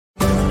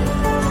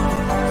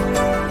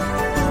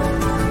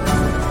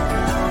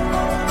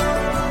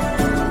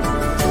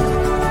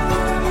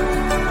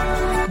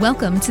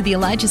Welcome to the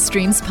Elijah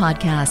Streams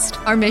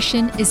podcast. Our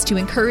mission is to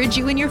encourage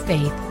you in your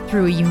faith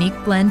through a unique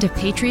blend of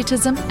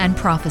patriotism and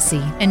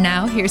prophecy. And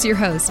now, here's your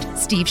host,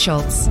 Steve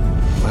Schultz.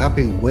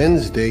 Happy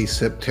Wednesday,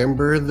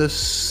 September the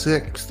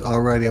 6th.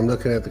 Alrighty, I'm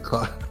looking at the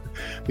clock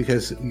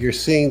because you're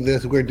seeing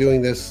this, we're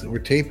doing this, we're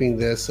taping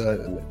this,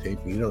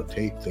 you don't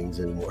tape things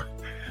anymore.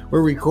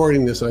 We're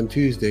recording this on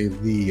Tuesday,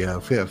 the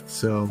 5th,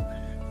 so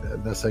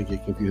that's I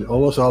get confused.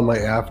 Almost all my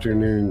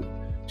afternoon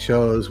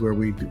shows where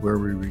we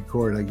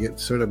record, I get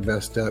sort of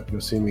messed up.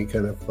 You'll see me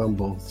kind of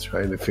fumble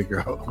trying to figure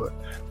out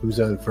who's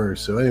on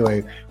first. So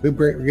anyway, we're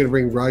going to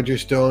bring Roger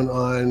Stone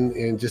on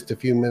in just a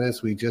few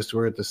minutes. We just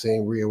were at the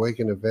same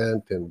Reawaken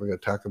event, and we're going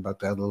to talk about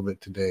that a little bit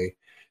today.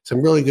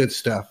 Some really good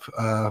stuff.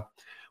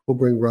 We'll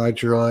bring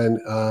Roger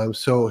on.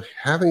 So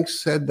having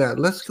said that,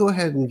 let's go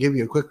ahead and give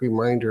you a quick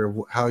reminder of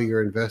how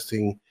you're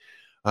investing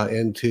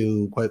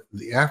into what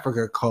the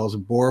Africa calls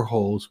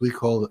boreholes. We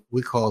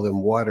call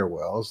them water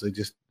wells. They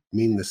just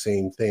mean the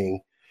same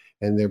thing,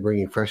 and they're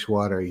bringing fresh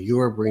water.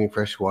 You're bringing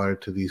fresh water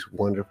to these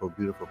wonderful,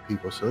 beautiful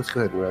people. So let's go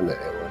ahead and run that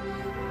one.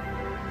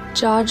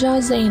 Jaja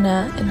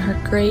Zaina and her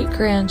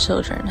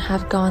great-grandchildren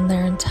have gone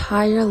their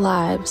entire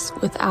lives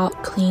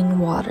without clean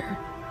water.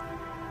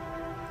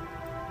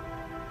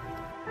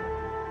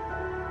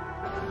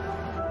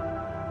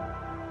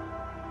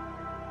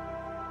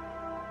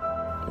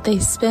 They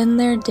spend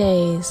their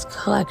days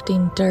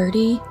collecting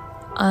dirty,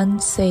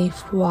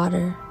 unsafe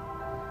water.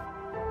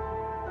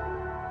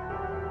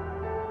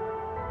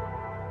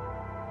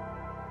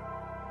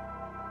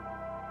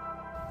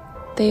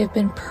 They have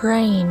been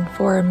praying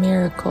for a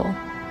miracle,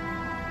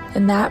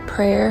 and that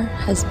prayer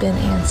has been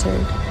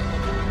answered.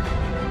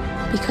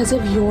 Because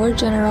of your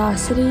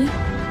generosity,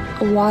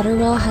 a water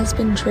well has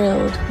been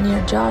drilled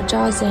near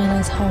Jaja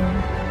Zaina's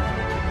home.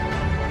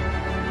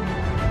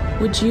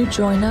 Would you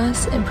join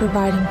us in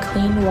providing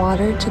clean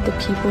water to the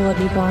people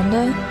of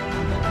Uganda?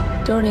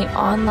 Donate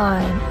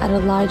online at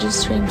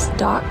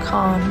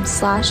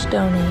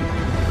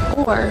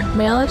elijahstreams.com/donate or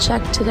mail a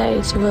check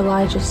today to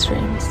Elijah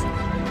Streams,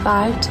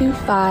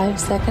 525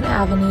 2nd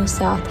Avenue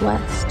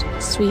Southwest,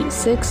 Suite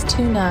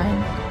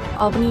 629,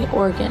 Albany,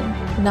 Oregon,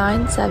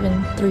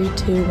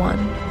 97321.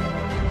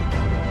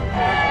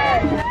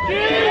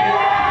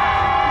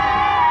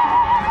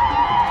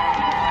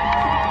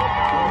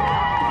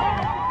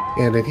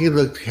 And if you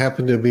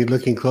happen to be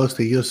looking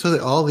closely, you'll see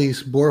that all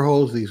these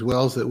boreholes, these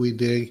wells that we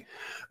dig,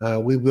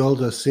 we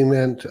build a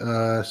cement,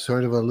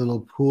 sort of a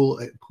little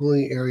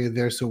pooling area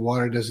there so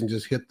water doesn't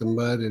just hit the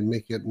mud and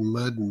make it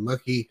mud and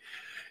mucky.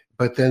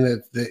 But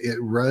then it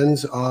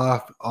runs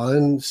off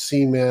on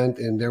cement,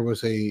 and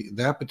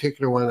that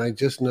particular one I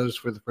just noticed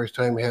for the first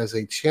time has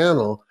a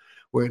channel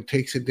where it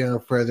takes it down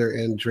further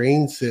and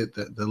drains it,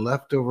 the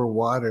leftover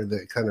water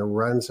that kind of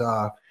runs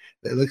off.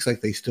 It looks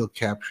like they still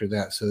capture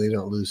that so they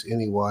don't lose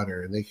any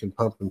water, and they can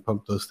pump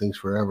those things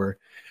forever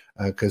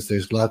because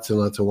there's lots and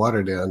lots of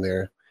water down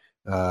there.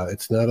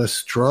 It's not a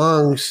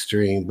strong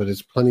stream, but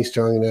it's plenty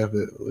strong enough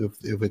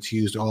if it's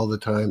used all the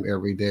time,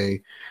 every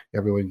day.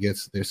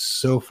 They're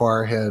so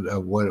far ahead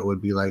of what it would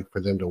be like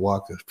for them to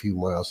walk a few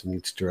miles in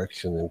each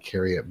direction and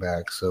carry it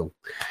back. So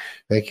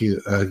thank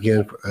you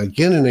again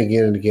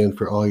and again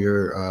for all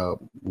your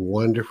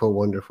wonderful,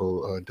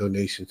 wonderful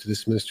donations to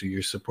this ministry.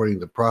 You're supporting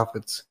the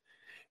prophets,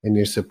 and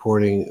you're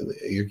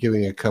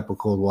giving a cup of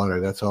cold water.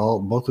 That's all.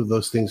 Both of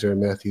those things are in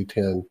Matthew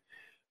 10.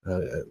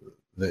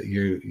 That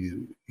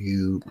you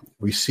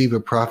receive a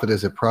prophet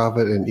as a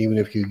prophet, and even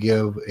if you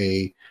give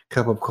a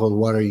cup of cold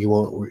water, you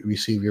won't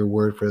receive your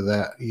word for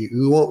that.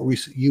 You won't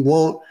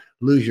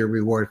lose your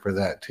reward for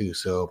that too.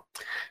 So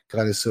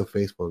God is so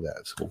faithful to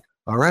that. So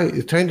all right,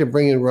 it's time to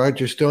bring in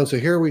Roger Stone. So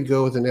here we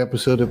go with an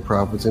episode of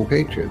Prophets and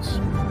Patriots.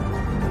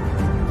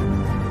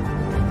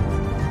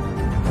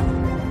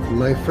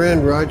 My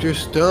friend Roger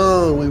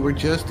Stone, we were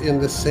just in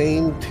the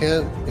same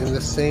tent, in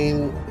the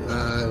same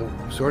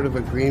sort of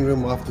a green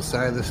room off the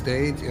side of the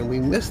stage, and we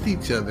missed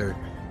each other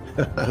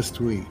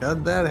last week.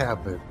 How'd that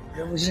happen?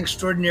 It was an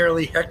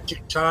extraordinarily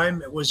hectic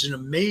time. It was an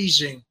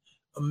amazing,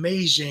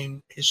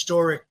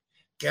 historic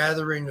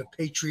gathering of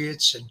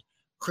patriots and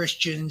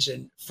Christians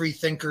and free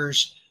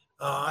thinkers.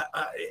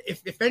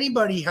 If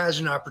anybody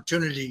has an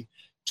opportunity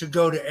to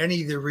go to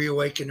any of the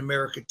Reawaken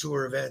America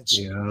Tour events,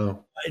 and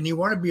you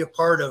want to be a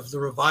part of the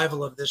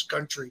revival of this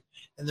country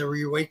and the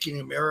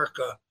Reawakening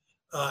America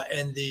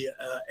and the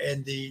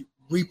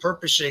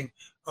repurposing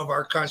of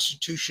our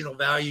constitutional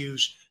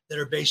values that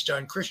are based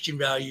on Christian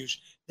values,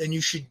 then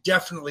you should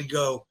definitely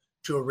go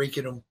to a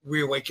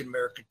Reawaken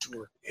America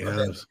Tour.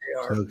 Yes,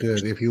 so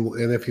good. If you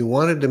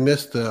wanted to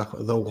miss the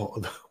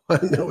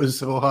one that was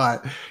so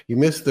hot, you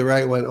missed the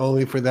right one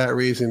only for that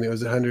reason. It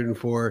was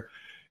 104.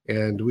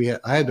 And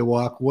I had to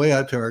walk way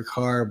out to our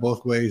car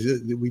both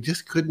ways. We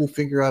just couldn't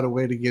figure out a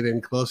way to get in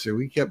closer.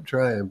 We kept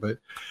trying, but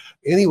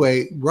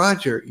anyway,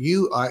 Roger,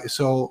 you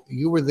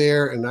were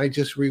there, and I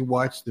just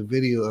rewatched the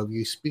video of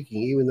you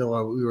speaking, even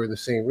though we were in the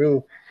same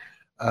room.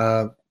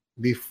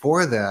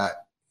 Before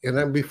that,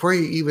 and before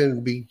you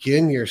even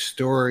begin your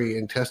story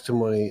and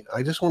testimony,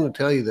 I just want to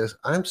tell you this: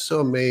 I'm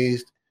so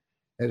amazed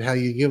and how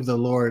you give the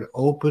Lord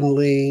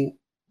openly,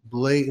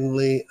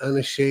 blatantly,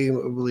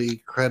 unashamedly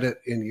credit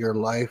in your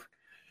life.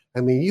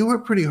 I mean, you were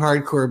a pretty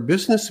hardcore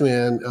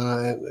businessman,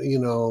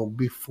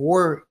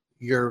 before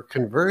your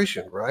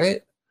conversion,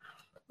 right?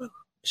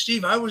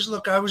 Steve, I was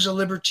a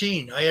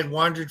libertine. I had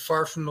wandered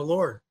far from the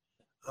Lord.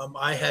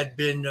 I had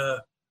been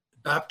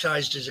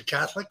baptized as a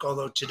Catholic,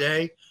 although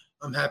today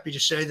I'm happy to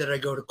say that I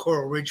go to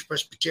Coral Ridge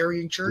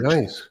Presbyterian Church,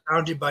 Nice.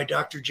 founded by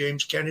Dr.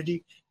 James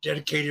Kennedy,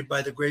 dedicated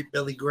by the great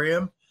Billy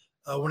Graham,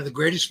 one of the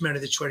greatest men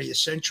of the 20th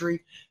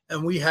century.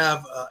 And we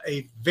have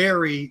a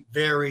very,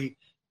 very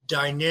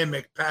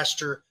dynamic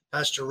pastor,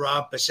 Pastor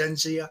Rob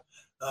Pacencia,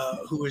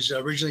 who is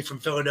originally from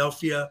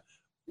Philadelphia,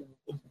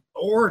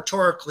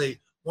 oratorically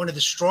one of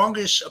the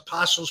strongest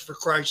apostles for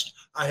Christ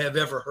I have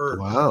ever heard.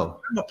 Wow.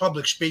 I'm a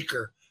public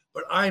speaker,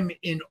 but I'm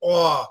in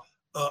awe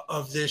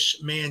of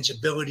this man's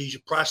ability to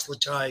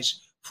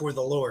proselytize for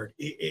the Lord.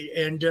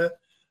 And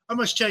I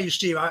must tell you,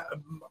 Steve,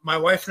 my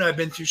wife and I have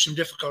been through some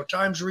difficult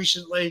times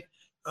recently,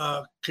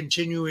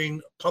 continuing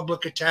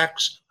public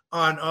attacks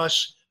on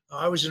us.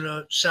 I was in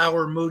a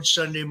sour mood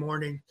Sunday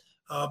morning,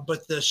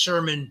 but the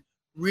sermon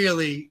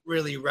really,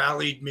 really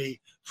rallied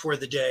me for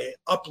the day,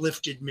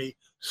 uplifted me.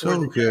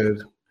 So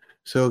good.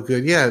 So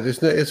good. Yeah,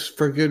 it's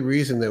for good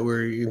reason that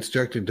we're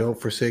instructed, don't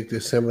forsake the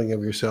assembling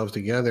of yourselves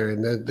together.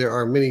 And that there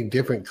are many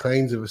different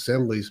kinds of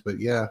assemblies, but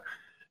yeah,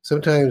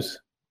 sometimes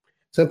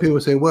some people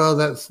say, well,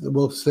 that's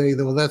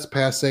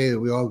passe that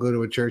we all go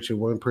to a church and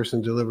one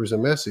person delivers a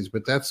message,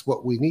 but that's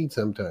what we need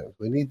sometimes.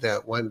 We need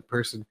that one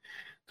person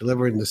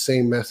delivering the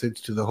same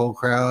message to the whole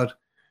crowd.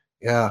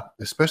 Yeah,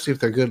 especially if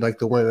they're good, like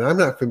the one, and I'm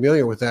not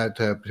familiar with that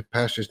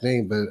pastor's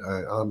name, but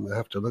I'll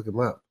have to look him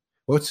up.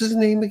 What's his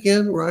name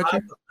again,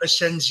 Roger?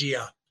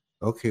 Ascenzia.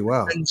 Okay,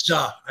 wow.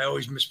 Ascenzia. I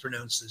always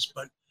mispronounce this,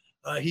 but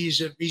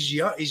he's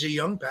a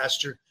young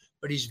pastor,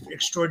 but he's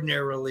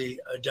extraordinarily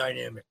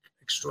dynamic.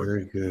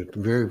 Very good.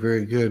 Very,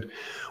 very good.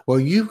 Well,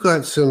 you've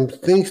got some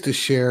things to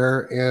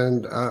share,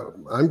 and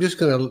I'm just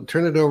going to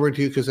turn it over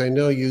to you because I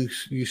know you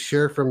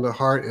share from the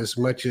heart as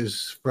much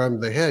as from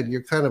the head.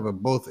 You're kind of a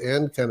both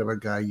and kind of a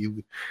guy.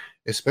 You,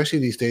 especially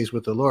these days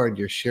with the Lord,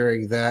 you're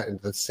sharing that, and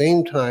at the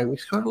same time,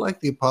 he's kind of like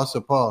the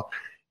Apostle Paul.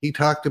 He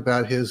talked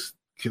about his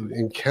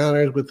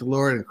encounters with the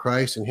Lord and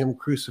Christ and him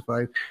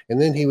crucified, and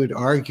then he would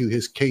argue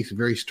his case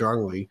very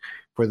strongly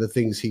for the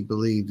things he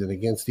believed and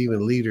against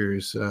even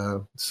leaders.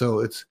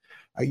 So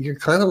you're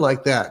kind of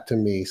like that to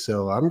me.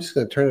 So I'm just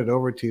going to turn it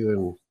over to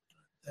you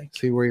and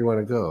see where you want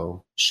to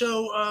go.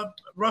 So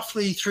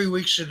roughly 3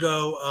 weeks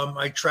ago,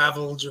 I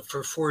traveled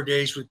for 4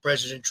 days with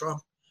President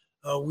Trump.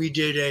 We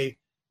did a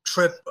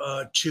trip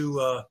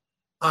to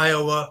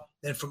Iowa,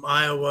 then from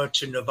Iowa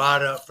to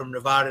Nevada, from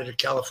Nevada to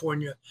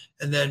California,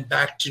 and then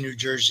back to New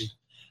Jersey.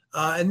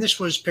 And this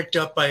was picked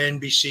up by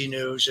NBC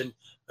News, and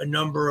a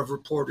number of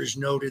reporters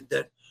noted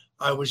that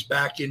I was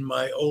back in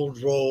my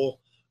old role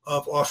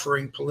of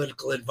offering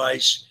political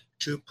advice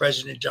to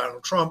President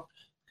Donald Trump,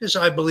 because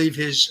I believe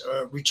his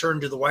return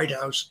to the White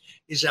House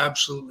is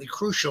absolutely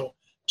crucial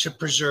to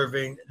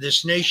preserving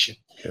this nation.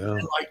 Yeah.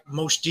 And like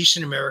most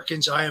decent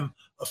Americans, I am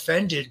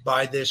offended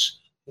by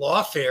this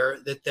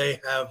lawfare that they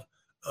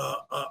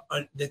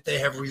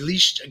have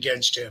released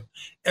against him.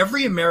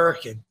 Every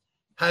American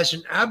has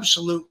an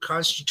absolute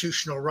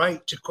constitutional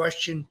right to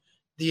question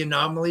the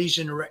anomalies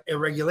and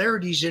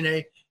irregularities in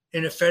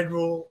a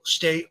federal,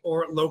 state,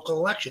 or local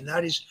election.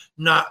 That is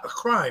not a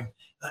crime.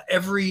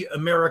 Every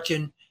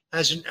American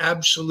has an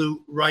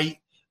absolute right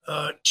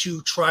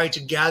to try to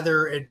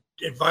gather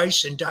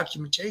advice and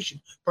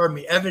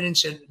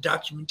evidence and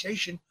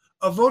documentation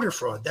of voter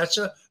fraud. That's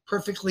a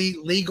perfectly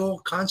legal,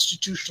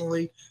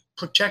 constitutionally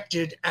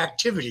protected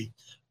activity.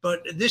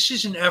 But this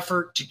is an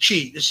effort to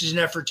cheat. This is an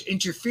effort to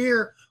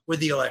interfere with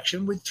the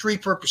election with three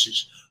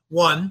purposes.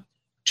 One,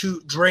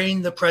 to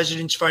drain the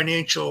president's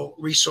financial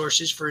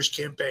resources for his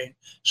campaign.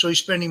 So he's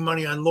spending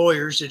money on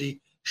lawyers that he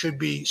should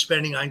be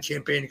spending on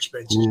campaign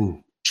expenses.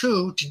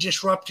 Two, to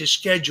disrupt his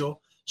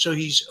schedule. So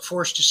he's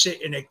forced to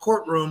sit in a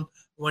courtroom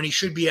when he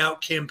should be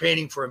out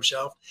campaigning for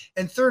himself.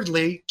 And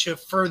thirdly, to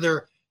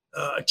further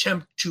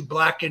attempt to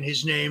blacken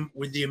his name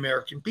with the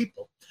American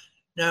people.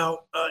 Now,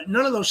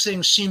 none of those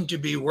things seem to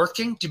be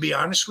working, to be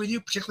honest with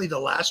you, particularly the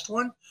last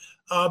one.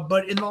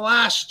 But in the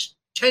last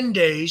 10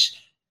 days,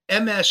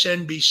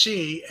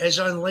 MSNBC has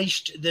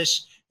unleashed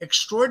this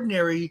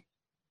extraordinary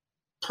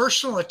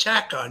personal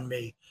attack on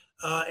me.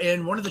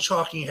 And one of the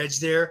talking heads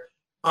there,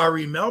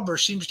 Ari Melber,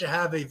 seems to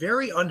have a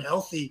very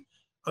unhealthy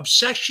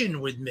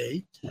obsession with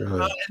me.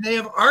 And they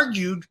have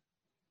argued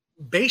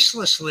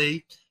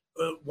baselessly,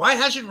 why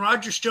hasn't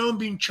Roger Stone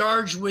been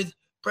charged with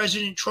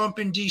President Trump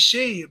in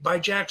D.C. by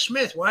Jack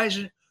Smith? Why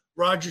hasn't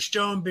Roger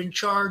Stone been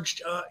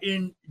charged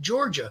in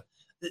Georgia?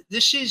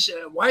 This is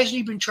why hasn't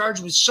he been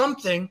charged with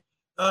something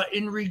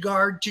in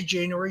regard to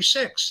January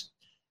 6th?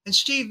 And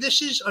Steve,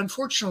 this is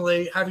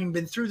unfortunately, having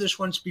been through this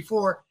once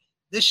before,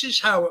 this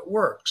is how it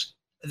works.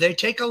 They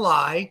take a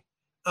lie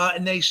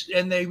and they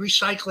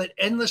recycle it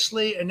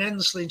endlessly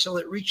until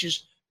it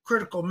reaches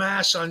critical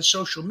mass on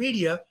social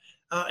media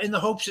in the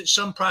hopes that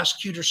some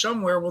prosecutor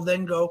somewhere will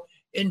then go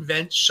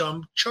invent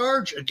some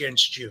charge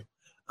against you.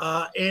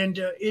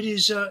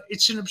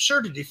 It's an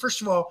absurdity.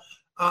 First of all,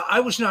 I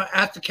was not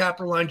at the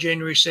Capitol on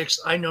January 6th.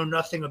 I know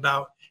nothing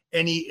about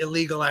any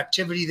illegal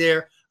activity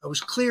there. I was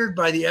cleared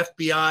by the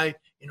FBI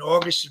in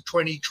August of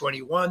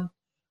 2021.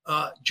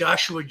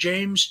 Joshua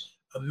James,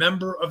 a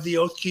member of the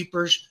Oath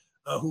Keepers,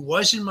 who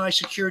was in my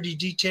security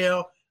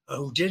detail,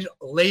 who did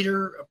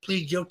later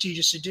plead guilty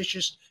to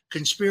seditious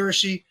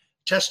conspiracy,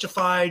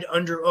 testified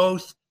under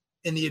oath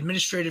in the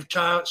administrative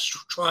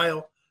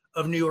trial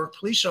of New York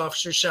police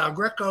officer Sal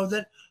Greco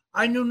that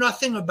I knew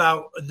nothing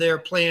about their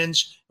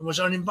plans and was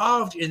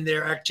uninvolved in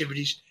their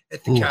activities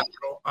at the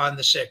Capitol on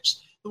the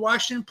 6th. The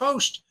Washington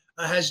Post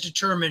has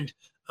determined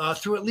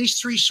through at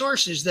least 3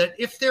 sources that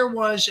if there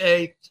was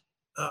a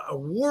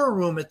war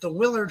room at the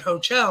Willard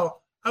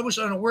Hotel, I was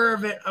unaware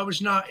of it. I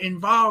was not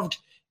involved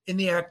in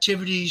the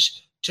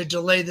activities to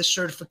delay the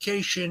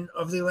certification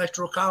of the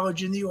Electoral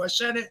College in the U.S.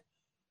 Senate.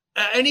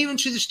 And even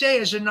to this day,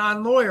 as a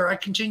non-lawyer, I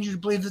continue to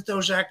believe that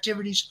those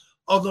activities,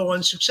 although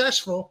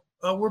unsuccessful,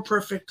 were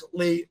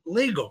perfectly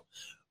legal.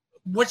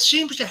 What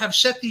seems to have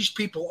set these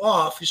people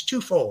off is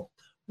twofold.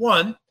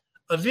 One,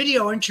 a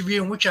video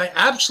interview in which I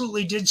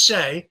absolutely did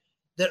say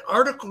that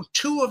Article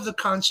 2 of the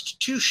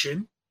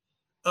Constitution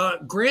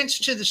grants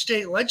to the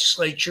state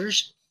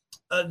legislatures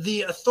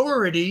the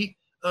authority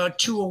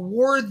to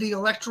award the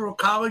Electoral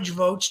College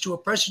votes to a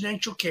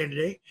presidential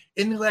candidate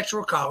in the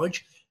Electoral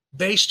College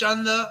based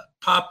on the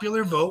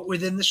popular vote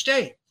within the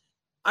state.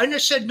 I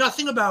said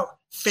nothing about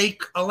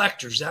fake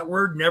electors. That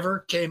word never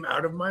came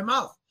out of my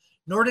mouth,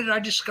 nor did I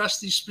discuss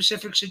the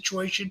specific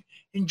situation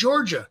in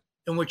Georgia,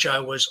 in which I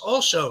was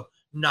also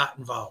not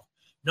involved.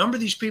 A number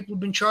of these people have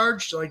been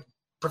charged, like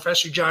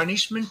Professor John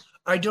Eastman.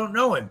 I don't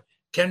know him.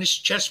 Kenneth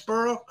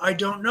Chesborough, I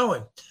don't know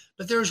him.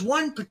 But there's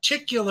one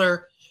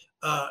particular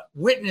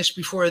witness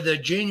before the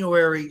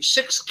January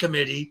 6th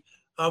committee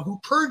who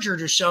perjured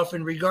herself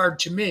in regard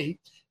to me,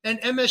 and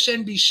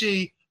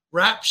MSNBC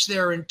wraps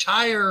their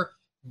entire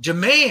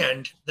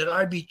demand that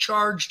I be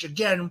charged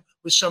again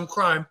with some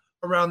crime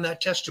around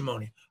that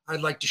testimony.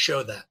 I'd like to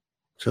show that.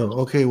 So,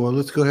 okay, well,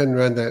 let's go ahead and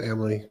run that,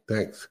 Emily.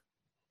 Thanks.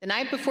 The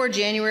night before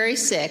January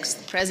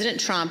 6th, President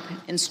Trump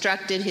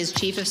instructed his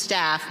chief of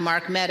staff,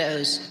 Mark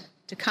Meadows,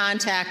 to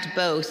contact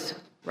both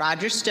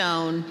Roger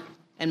Stone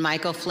and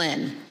Michael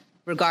Flynn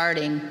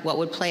regarding what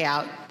would play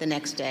out the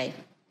next day.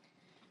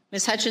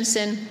 Ms.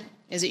 Hutchinson,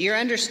 is it your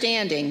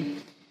understanding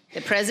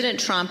that President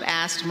Trump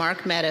asked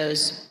Mark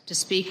Meadows to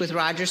speak with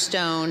Roger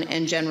Stone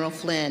and General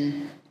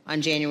Flynn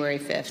on January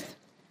 5th?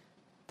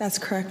 That's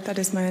correct. That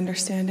is my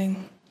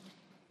understanding.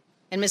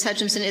 And Ms.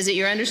 Hutchinson, is it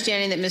your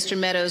understanding that Mr.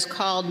 Meadows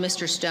called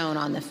Mr. Stone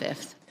on the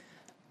 5th?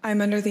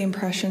 I'm under the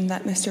impression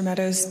that Mr.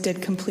 Meadows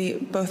did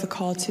complete both a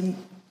call to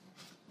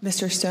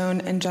Mr.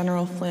 Stone and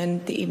General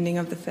Flynn the evening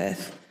of the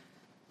 5th.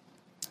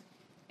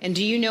 And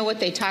do you know what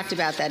they talked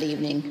about that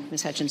evening,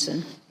 Ms.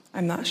 Hutchinson?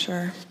 I'm not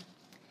sure.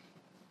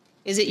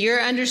 Is it your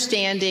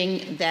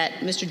understanding that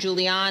Mr.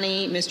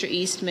 Giuliani, Mr.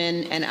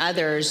 Eastman, and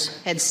others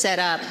had set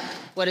up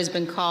what has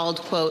been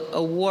called, quote,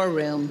 a war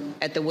room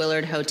at the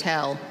Willard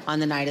Hotel on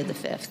the night of the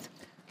 5th?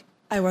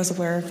 I was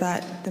aware of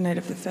that the night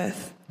of the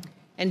 5th.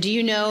 And do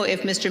you know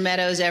if Mr.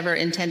 Meadows ever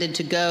intended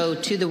to go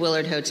to the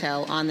Willard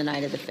Hotel on the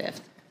night of the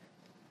 5th?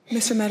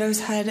 Mr. Meadows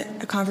had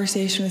a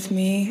conversation with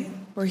me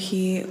where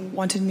he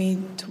wanted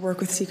me to work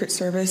with Secret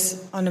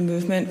Service on a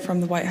movement from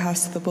the White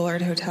House to the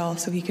Willard Hotel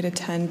so he could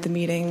attend the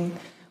meeting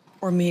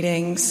or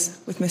meetings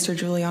with Mr.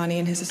 Giuliani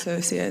and his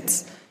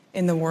associates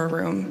in the war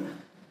room.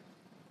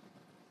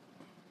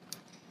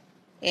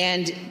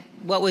 And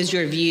what was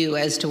your view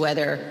as to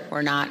whether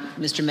or not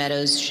Mr.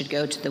 Meadows should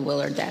go to the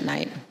Willard that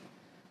night?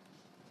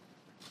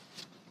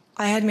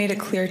 I had made it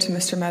clear to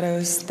Mr.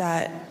 Meadows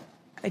that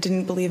I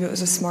didn't believe it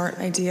was a smart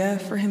idea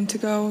for him to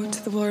go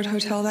to the Willard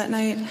Hotel that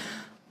night.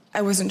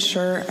 I wasn't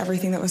sure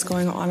everything that was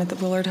going on at the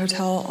Willard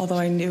Hotel, although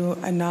I knew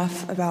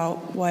enough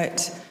about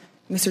what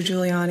Mr.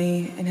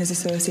 Giuliani and his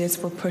associates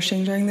were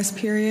pushing during this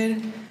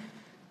period.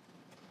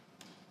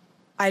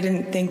 I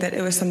didn't think that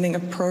it was something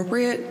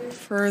appropriate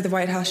for the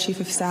White House Chief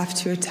of Staff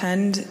to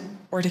attend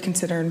or to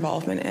consider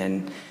involvement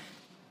in.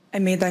 I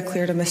made that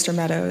clear to Mr.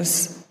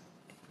 Meadows.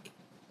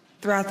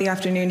 Throughout the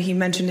afternoon, he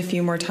mentioned a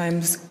few more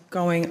times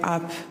going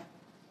up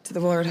to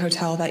the Willard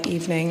Hotel that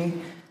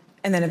evening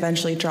and then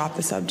eventually dropped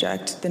the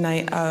subject the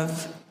night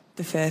of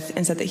the 5th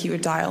and said that he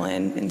would dial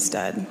in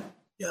instead.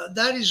 Yeah,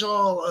 that is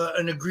all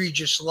an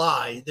egregious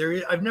lie.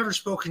 I've never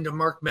spoken to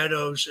Mark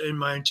Meadows in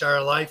my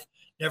entire life,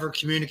 never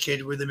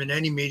communicated with him in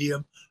any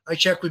medium. I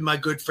checked with my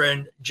good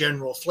friend,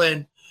 General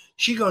Flynn.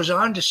 She goes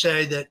on to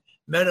say that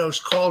Meadows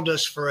called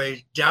us for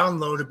a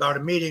download about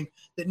a meeting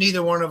that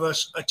neither one of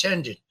us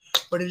attended.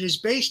 But it is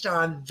based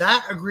on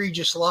that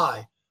egregious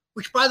lie,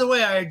 which, by the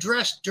way, I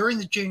addressed during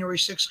the January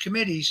 6th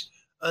committees,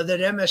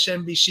 that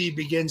MSNBC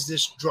begins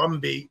this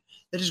drumbeat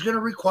that is going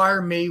to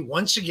require me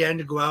once again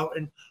to go out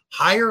and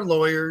hire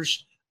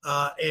lawyers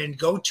and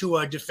go to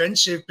a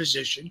defensive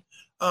position.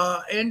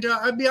 I'll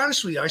be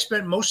honest with you, I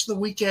spent most of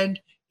the weekend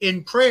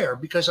in prayer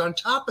because on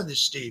top of this,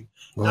 Steve,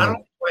 not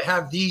only do I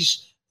have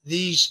these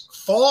these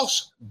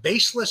false,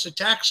 baseless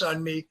attacks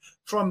on me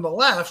from the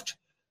left,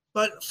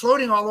 but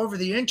floating all over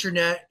the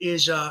internet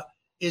is a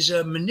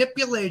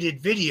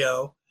manipulated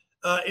video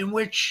in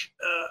which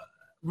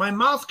my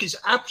mouth is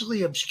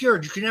absolutely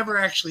obscured. You can never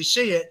actually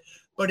see it,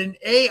 but an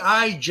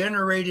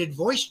AI-generated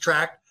voice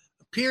track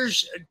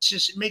appears to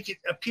make it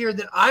appear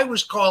that I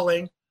was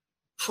calling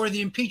for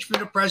the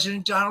impeachment of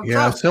President Donald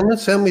Trump. Someone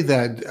sent me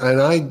that,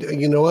 and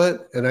you know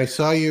what? And I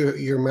saw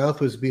your mouth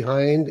was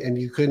behind, and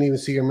you couldn't even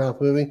see your mouth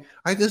moving.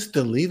 I just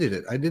deleted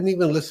it. I didn't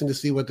even listen to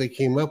see what they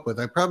came up with.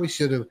 I probably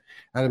should have,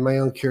 out of my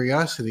own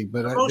curiosity.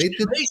 But the most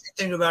amazing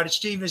thing about it,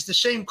 Steve, is the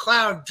same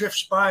cloud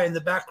drifts by in the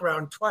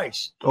background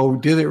twice. Oh,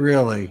 did it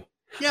really?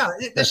 Yeah,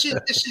 this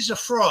is a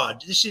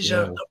fraud. This is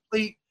a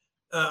complete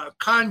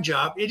con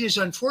job. It is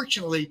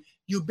unfortunately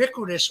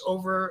ubiquitous all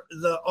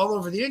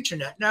over the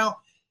internet. Now,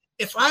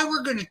 if I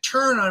were going to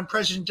turn on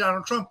President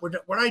Donald Trump, would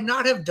I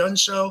not have done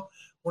so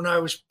when I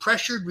was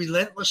pressured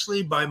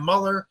relentlessly by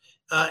Mueller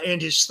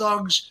and his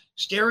thugs,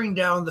 staring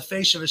down the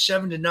face of a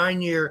 7 to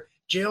 9 year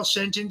jail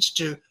sentence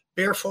to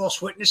bear false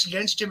witness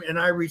against him, and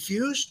I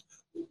refused?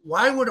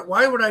 Why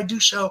would I do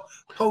so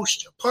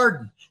post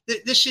pardon?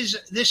 This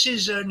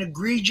is an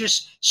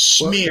egregious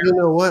smear. Well, you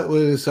know what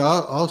was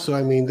also?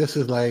 I mean, this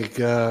is like.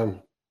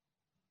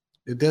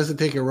 It doesn't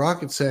take a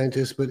rocket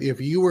scientist, but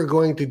if you were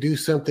going to do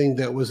something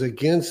that was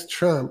against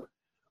Trump,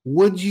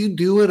 would you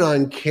do it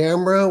on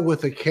camera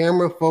with a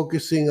camera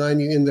focusing on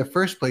you in the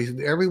first place?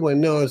 Everyone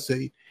knows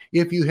that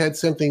if you had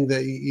something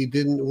that you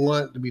didn't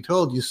want to be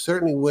told, you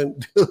certainly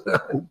wouldn't do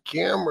it on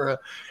camera.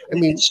 I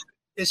mean,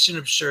 it's an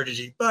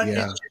absurdity, but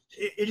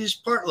it is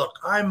part. Look,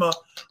 I'm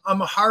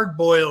a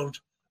hard-boiled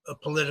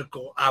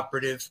political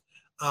operative.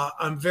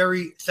 I'm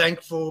very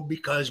thankful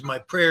because my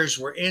prayers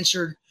were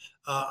answered.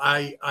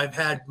 I've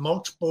had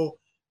multiple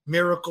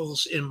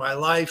miracles in my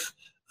life.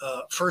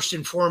 First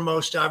and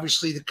foremost,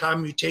 obviously, the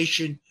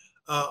commutation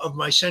of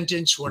my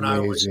sentence when I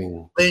was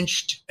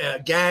lynched,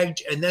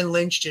 gagged, and then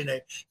lynched in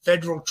a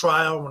federal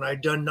trial when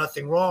I'd done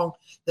nothing wrong.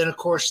 Then, of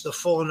course, the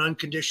full and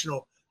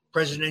unconditional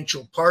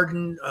presidential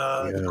pardon,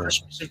 the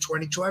Christmas of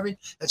 2020. I mean,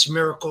 that's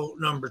miracle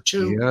number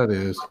 2. Yeah, it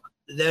is.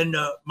 Then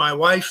my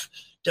wife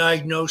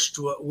diagnosed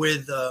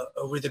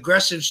with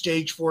aggressive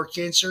stage 4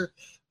 cancer.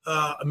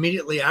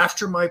 Immediately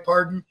after my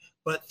pardon,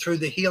 but through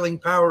the healing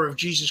power of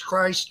Jesus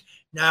Christ,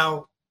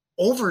 now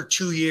over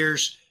 2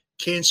 years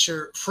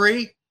cancer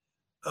free.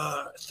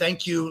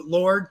 Thank you,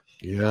 Lord.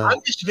 Yeah.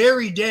 On this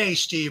very day,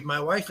 Steve, my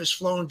wife has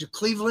flown to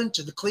Cleveland,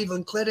 to the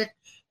Cleveland Clinic,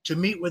 to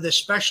meet with a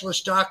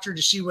specialist doctor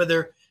to see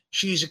whether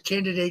she's a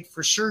candidate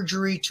for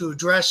surgery to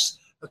address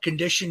a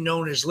condition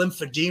known as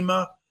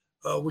lymphedema,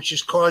 which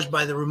is caused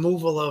by the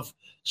removal of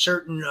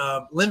certain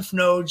lymph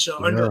nodes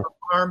under her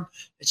arm.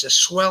 It's a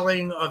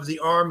swelling of the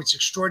arm. It's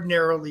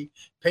extraordinarily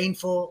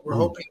painful. We're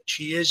hoping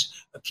she is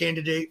a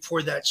candidate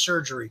for that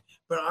surgery.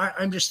 But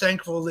I'm just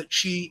thankful that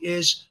she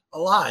is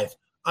alive.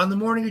 On the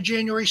morning of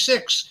January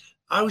 6th,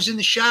 I was in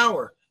the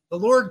shower. The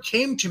Lord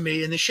came to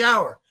me in the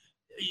shower.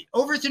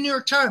 Over at the New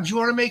York Times, you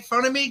want to make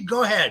fun of me?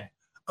 Go ahead.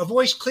 A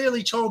voice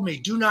clearly told me,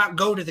 do not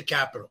go to the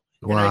Capitol.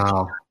 Wow. And I did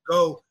not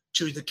go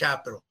to the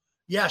Capitol.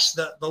 Yes,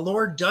 the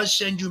Lord does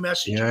send you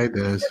messages. Yeah, he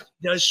does.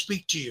 He does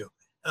speak to you,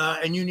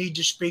 and you need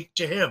to speak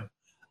to him.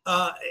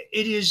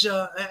 It is,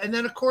 and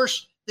then, of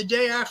course, the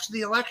day after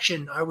the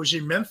election, I was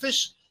in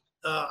Memphis.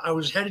 I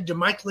was headed to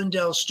Mike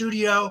Lindell's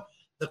studio.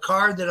 The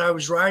car that I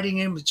was riding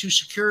in with 2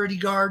 security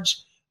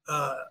guards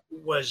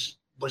was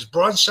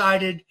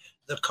broadsided.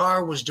 The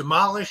car was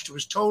demolished,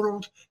 was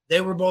totaled.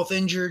 They were both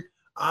injured.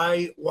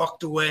 I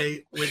walked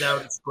away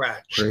without a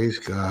scratch. Praise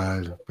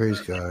God.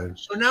 Praise God.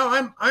 So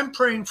now I'm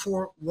praying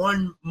for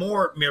one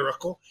more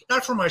miracle,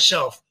 not for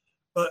myself,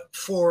 but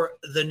for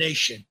the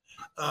nation.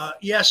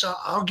 Yes,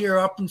 I'll gear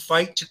up and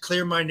fight to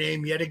clear my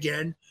name yet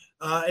again.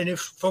 And if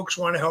folks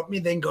want to help me,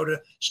 then go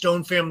to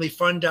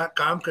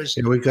stonefamilyfund.com because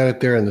we got it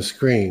there on the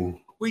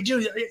screen. We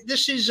do.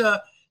 This is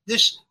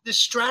this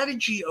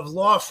strategy of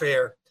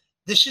lawfare.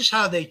 This is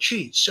how they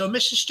cheat. So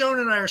Mrs. Stone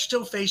and I are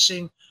still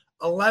facing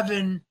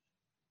 11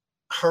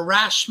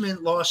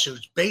 harassment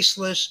lawsuits,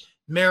 baseless,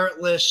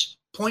 meritless,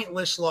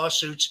 pointless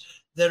lawsuits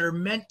that are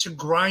meant to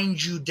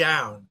grind you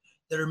down,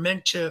 that are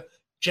meant to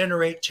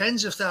generate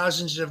tens of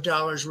thousands of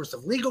dollars worth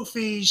of legal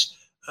fees,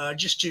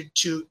 just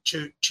to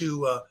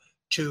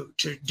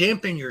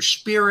dampen your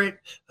spirit,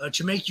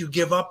 to make you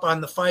give up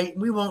on the fight.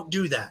 We won't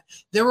do that.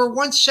 There were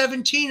once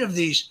 17 of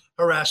these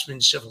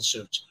harassment civil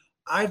suits.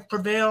 I've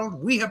prevailed.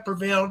 We have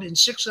prevailed in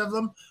 6 of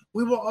them.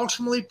 We will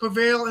ultimately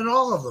prevail in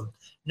all of them.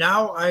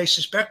 Now, I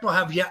suspect we'll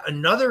have yet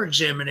another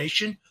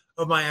examination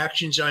of my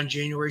actions on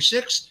January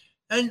 6th,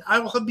 and I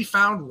will be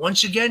found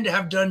once again to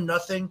have done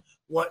nothing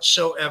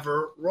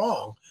whatsoever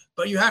wrong.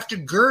 But you have to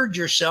gird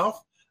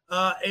yourself.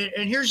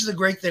 And here's the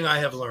great thing I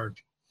have learned.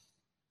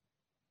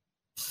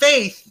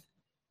 Faith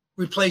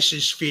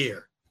replaces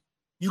fear.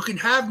 You can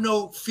have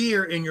no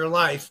fear in your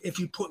life if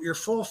you put your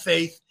full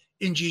faith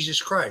in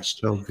Jesus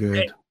Christ. So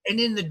good. And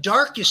in the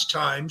darkest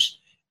times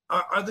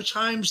are the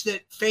times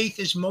that faith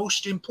is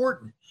most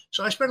important.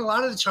 So I spent a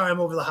lot of the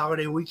time over the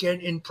holiday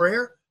weekend in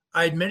prayer.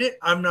 I admit it.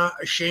 I'm not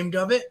ashamed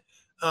of it.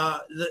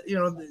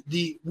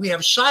 We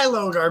have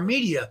siloed our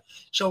media.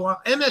 So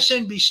while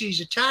MSNBC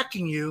is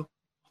attacking you,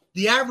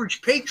 the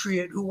average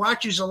patriot who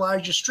watches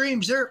Elijah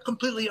Streams, they're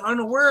completely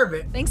unaware of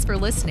it. Thanks for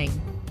listening.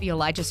 The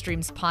Elijah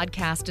Streams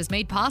podcast is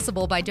made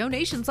possible by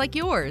donations like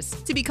yours.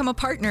 To become a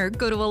partner,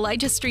 go to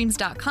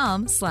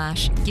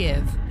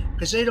ElijahStreams.com/give.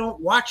 Because they don't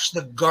watch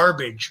the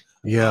garbage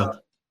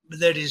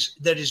that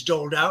is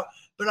doled out.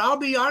 But I'll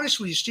be honest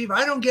with you, Steve,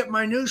 I don't get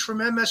my news from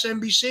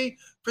MSNBC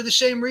for the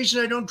same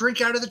reason I don't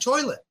drink out of the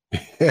toilet.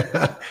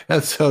 Yeah,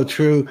 that's so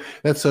true.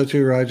 That's so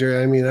true,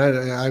 Roger. I mean,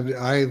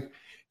 I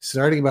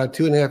starting about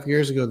 2.5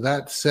 years ago,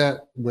 that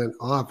set went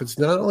off. It's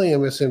not only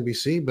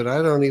MSNBC, but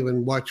I don't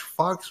even watch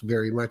Fox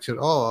very much at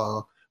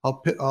all.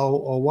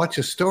 I'll watch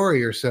a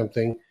story or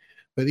something,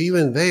 but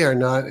even they are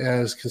not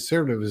as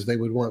conservative as they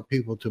would want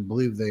people to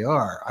believe they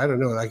are. I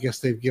don't know. I guess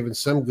they've given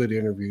some good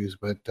interviews,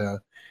 but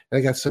I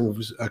got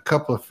a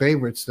couple of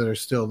favorites that are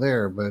still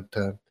there. But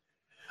the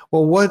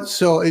whole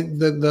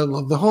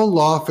whole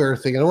lawfare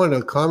thing, I want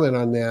to comment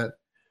on that.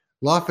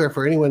 Lawfare,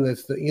 for anyone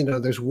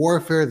there's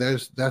warfare.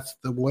 That's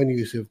the one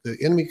use. If the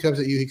enemy comes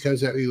at you, he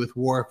comes at you with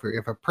warfare.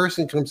 If a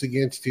person comes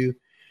against you,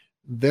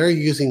 they're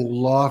using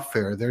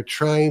lawfare. They're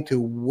trying to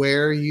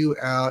wear you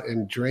out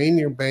and drain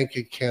your bank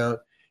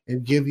account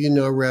and give you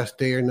no rest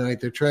day or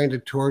night. They're trying to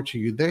torture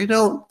you. They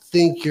don't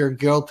think you're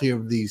guilty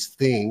of these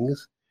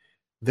things.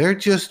 They're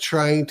just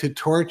trying to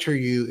torture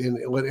you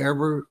in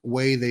whatever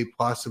way they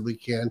possibly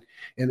can.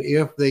 And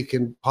if they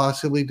can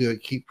possibly do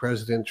it, keep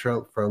President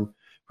Trump from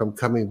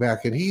coming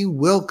back. And he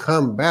will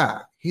come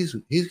back. He's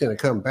going to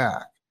come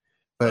back.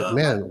 But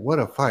man, what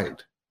a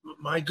fight.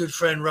 My good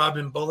friend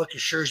Robin Bullock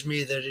assures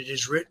me that it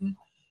is written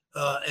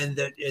and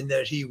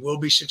that he will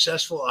be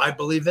successful. I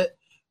believe it.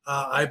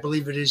 I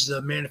believe it is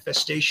the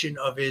manifestation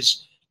of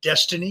his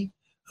destiny.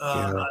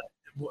 I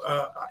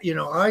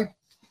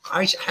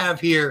have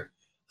here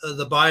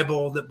the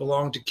Bible that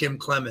belonged to Kim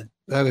Clement.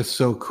 That is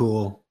so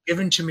cool.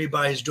 Given to me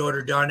by his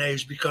daughter, Donna,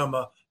 who's become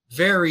a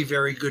very,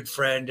 very good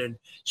friend and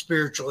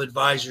spiritual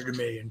advisor to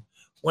me. And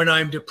when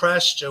I'm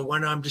depressed,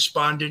 when I'm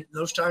despondent,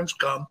 those times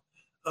come,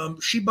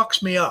 she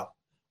bucks me up.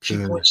 She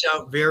points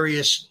out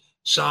various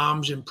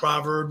Psalms and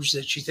Proverbs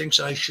that she thinks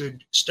I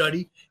should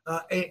study,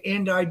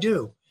 and I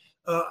do.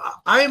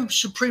 I am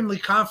supremely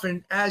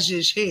confident, as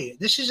is he.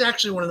 This is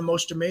actually one of the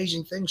most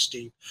amazing things,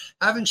 Steve.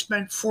 Having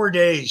spent 4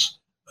 days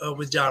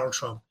with Donald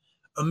Trump,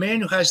 a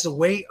man who has the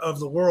weight of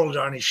the world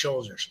on his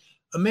shoulders,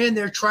 a man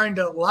they're trying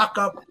to lock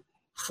up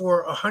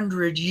for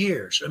 100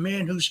 years, a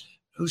man whose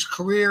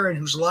career and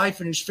whose life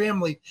and whose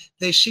family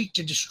they seek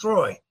to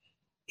destroy.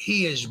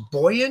 He is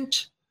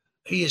buoyant.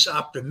 He is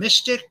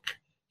optimistic.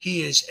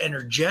 He is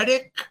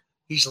energetic.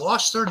 He's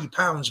lost 30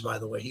 pounds, by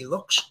the way. He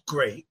looks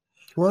great.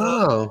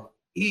 Wow.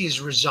 He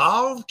is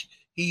resolved.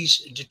 He's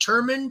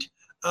determined.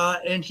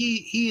 And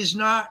he is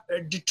not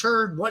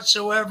deterred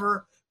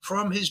whatsoever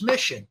from his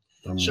mission.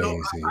 Amazing.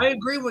 So I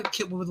agree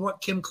with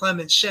what Kim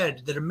Clement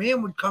said, that a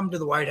man would come to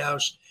the White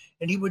House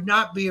and he would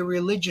not be a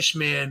religious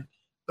man,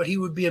 but he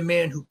would be a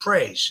man who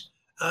prays.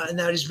 And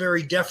that is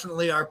very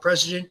definitely our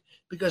president,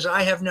 because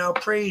I have now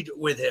prayed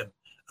with him.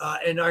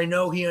 And I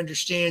know he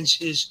understands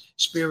his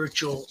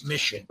spiritual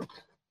mission.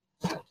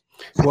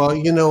 Well,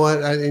 you know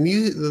what?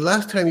 The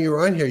last time you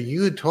were on here,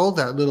 you had told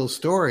that little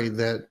story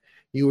that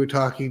you were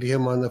talking to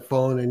him on the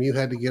phone and you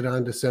had to get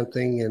onto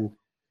something and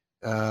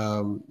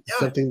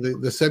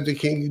something, the subject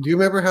came. Do you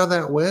remember how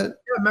that went?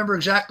 Yeah, I remember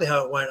exactly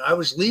how it went. I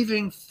was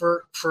leaving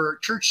for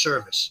church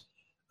service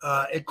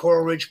at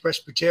Coral Ridge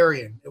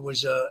Presbyterian. I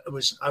was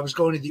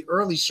going to the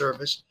early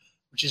service,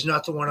 which is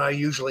not the one I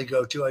usually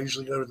go to. I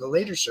usually go to the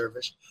later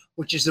service,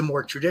 which is the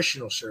more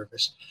traditional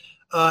service.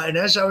 And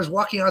as I was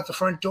walking out the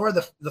front door,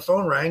 the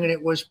phone rang, and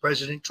it was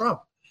President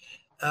Trump.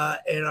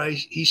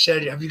 He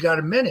said, "Have you got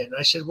a minute?" And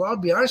I said, "Well, I'll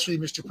be honest with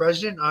you, Mr.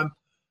 President. I'm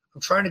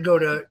trying to go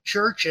to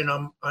church, and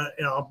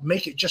I'll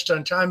make it just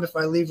on time if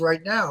I leave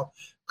right now.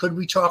 Could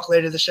we talk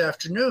later this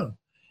afternoon?"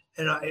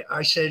 And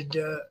I said,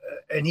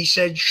 and he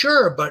said,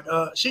 "Sure, but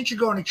since you're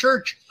going to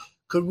church,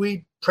 could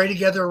we pray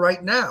together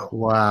right now?"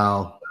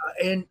 Wow.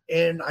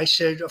 And I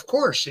said, "Of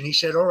course." And he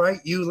said, "All right,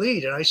 you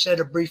lead." And I said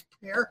a brief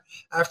prayer,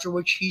 after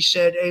which he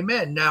said,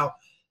 "Amen." Now,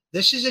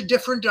 this is a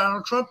different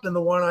Donald Trump than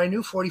the one I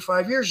knew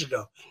 45 years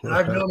ago. And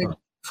I've known him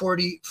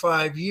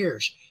 45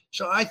 years.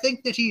 So I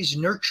think that he's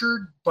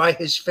nurtured by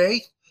his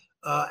faith,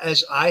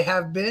 as I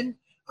have been.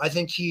 I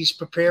think he's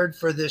prepared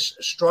for this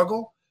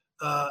struggle.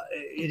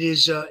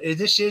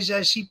 This is,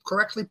 as he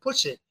correctly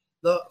puts it,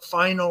 the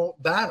final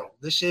battle.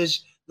 This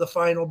is the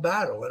final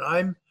battle.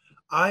 And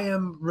I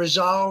am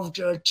resolved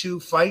to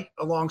fight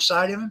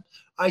alongside him.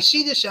 I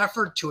see this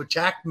effort to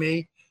attack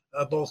me,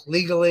 both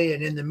legally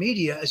and in the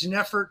media, as an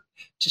effort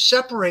to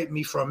separate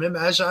me from him,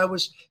 as I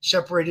was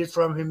separated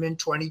from him in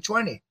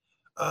 2020.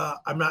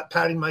 I'm not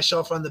patting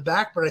myself on the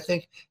back, but I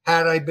think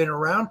had I been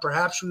around,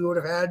 perhaps we would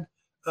have had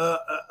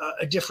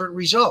a different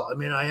result. I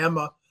mean, I am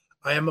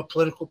a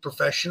political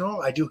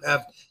professional. I do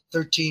have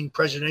 13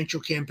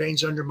 presidential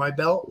campaigns under my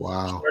belt,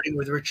 wow, starting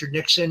with Richard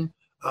Nixon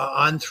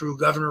on through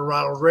Governor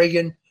Ronald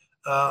Reagan.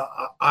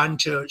 on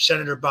to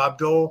Senator Bob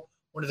Dole,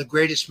 one of the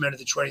greatest men of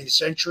the 20th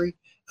century.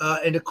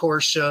 And of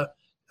course,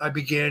 I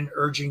began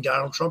urging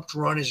Donald Trump to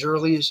run as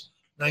early as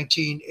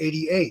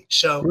 1988.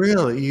 So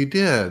really, you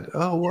did?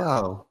 Oh,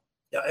 wow.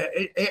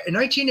 In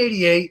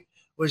 1988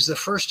 was the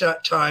first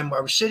time I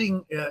was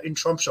sitting in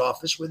Trump's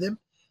office with him,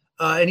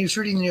 and he was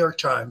reading the New York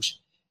Times,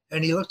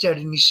 and he looked at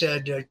it and he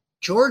said,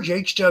 George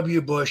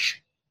H.W. Bush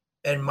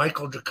and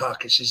Michael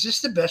Dukakis, is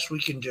this the best we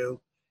can do?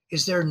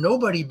 Is there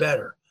nobody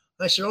better?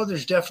 I said, oh,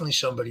 there's definitely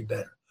somebody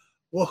better.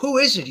 Well, who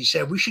is it? He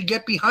said, we should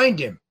get behind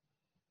him.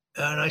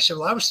 And I said,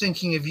 well, I was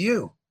thinking of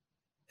you.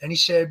 And he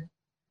said,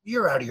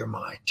 you're out of your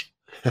mind.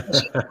 I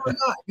said, no, I'm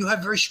not. You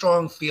have very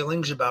strong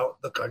feelings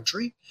about the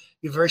country.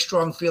 You have very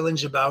strong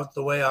feelings about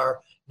the way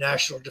our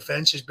national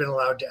defense has been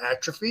allowed to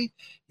atrophy.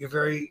 You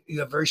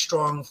have very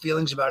strong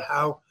feelings about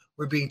how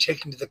we're being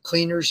taken to the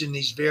cleaners in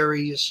these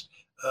various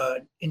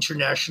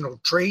international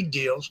trade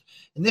deals.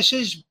 And this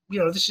is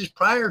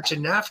prior to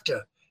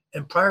NAFTA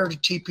and prior to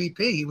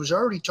TPP. He was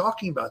already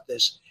talking about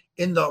this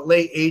in the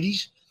late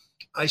 80s.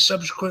 I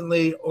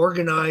subsequently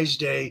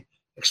organized a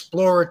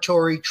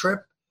exploratory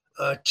trip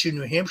to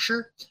New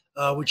Hampshire,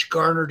 which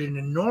garnered an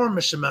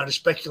enormous amount of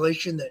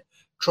speculation that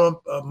Trump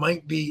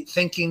might be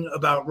thinking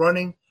about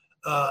running.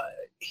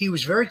 He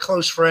was very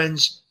close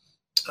friends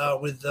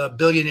with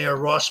billionaire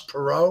Ross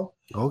Perot.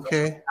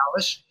 Okay.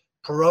 Dallas.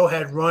 Perot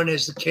had run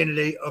as the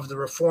candidate of the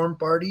Reform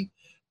Party.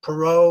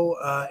 Perot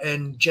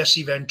and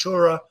Jesse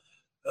Ventura,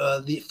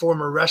 the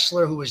former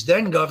wrestler who was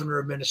then governor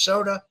of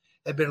Minnesota,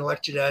 had been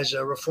elected as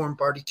a Reform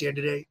Party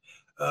candidate,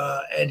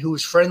 and who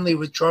was friendly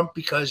with Trump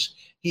because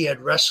he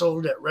had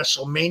wrestled at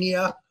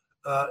WrestleMania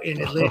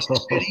in Atlantic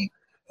City,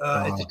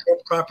 at the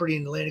Trump property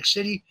in Atlantic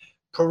City.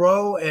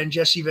 Perot and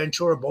Jesse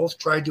Ventura both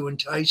tried to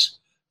entice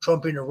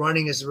Trump into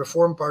running as the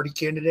Reform Party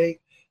candidate.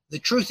 The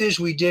truth is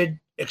we did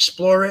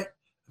explore it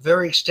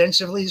very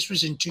extensively. This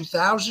was in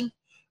 2000,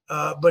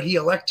 but he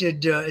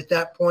elected at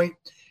that point.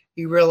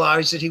 He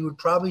realized that he would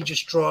probably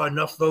just draw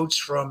enough votes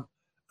from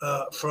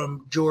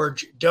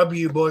George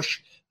W. Bush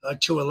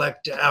to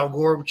elect Al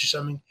Gore, which is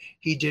something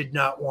he did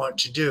not want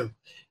to do.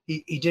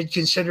 He did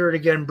consider it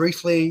again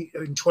briefly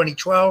in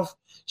 2012.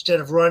 Instead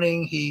of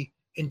running, he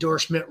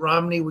endorsed Mitt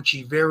Romney, which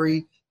he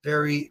very,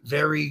 very,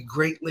 very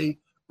greatly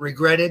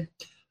regretted.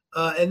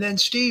 And then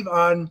Steve,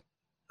 on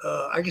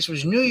I guess it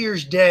was New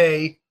Year's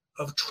Day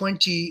of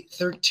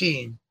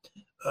 2013,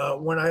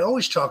 when I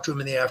always talk to him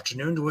in the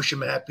afternoon to wish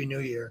him a happy new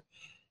year,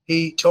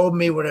 he told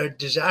me what a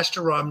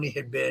disaster Romney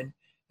had been.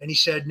 And he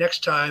said,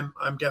 next time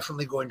I'm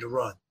definitely going to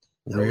run.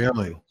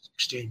 Really?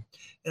 16.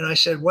 And I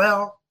said,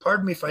 well,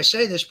 pardon me if I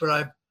say this, but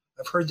I've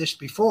heard this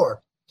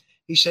before.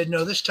 He said,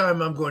 no, this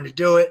time I'm going to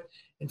do it.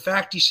 In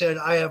fact, he said,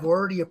 I have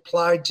already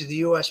applied to the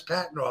U.S.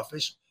 Patent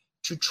Office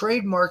to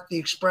trademark the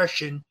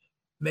expression,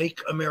 make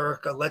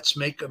America, let's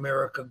make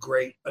America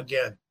great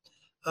again.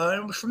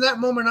 And from that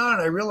moment on,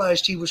 I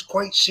realized he was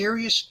quite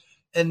serious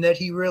and that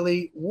he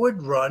really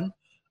would run.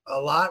 A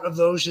lot of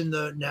those in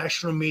the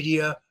national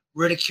media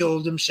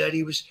ridiculed him, said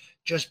he was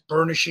just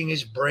burnishing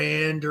his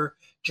brand or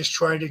just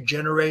trying to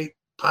generate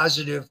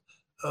positive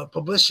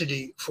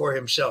publicity for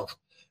himself.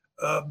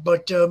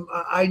 But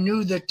I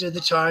knew that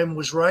the time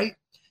was right.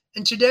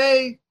 And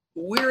today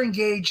we're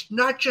engaged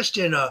not just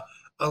in a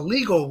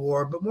legal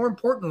war, but more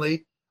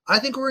importantly, I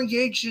think we're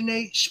engaged in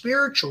a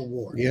spiritual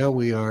war. Yeah,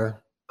 we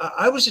are.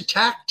 I was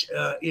attacked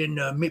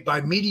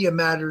by Media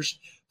Matters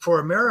for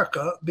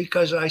America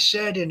because I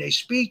said in a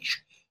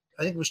speech,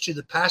 I think it was to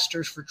the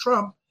pastors for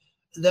Trump,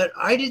 that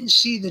I didn't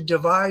see the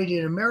divide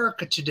in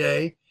America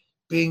today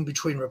being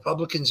between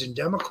Republicans and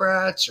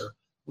Democrats or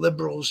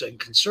liberals and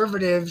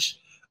conservatives,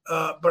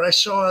 but I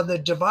saw the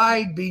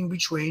divide being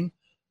between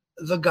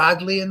the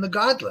godly and the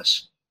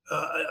godless,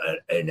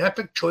 an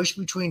epic choice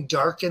between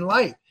dark and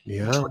light,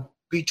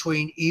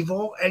 between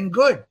evil and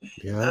good.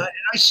 And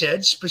I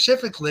said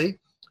specifically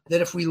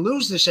that if we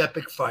lose this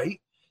epic fight,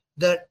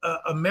 that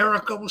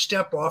America will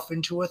step off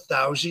into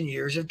 1,000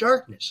 years of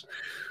darkness.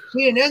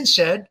 CNN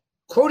said,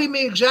 quoting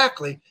me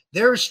exactly,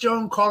 there is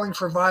Stone calling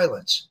for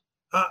violence.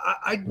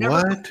 I'd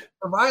never call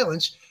for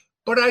violence,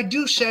 but I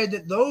do say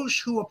that those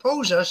who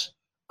oppose us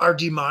are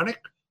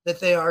demonic, that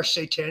they are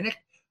satanic.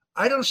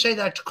 I don't say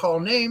that to call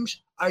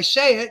names. I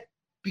say it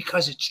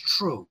because it's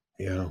true.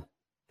 Yeah.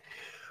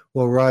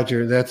 Well,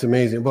 Roger, that's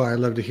amazing. Boy, I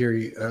love to hear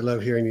you. I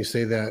love hearing you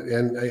say that,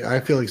 and I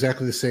feel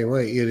exactly the same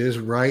way. It is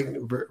right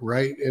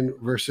and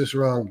versus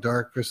wrong,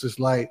 dark versus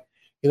light.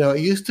 You know,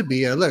 it used to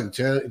be. Look,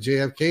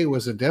 JFK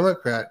was a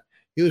Democrat.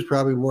 He was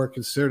probably more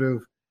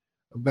conservative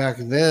back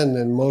then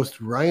than most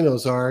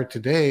rhinos are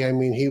today. I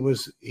mean, he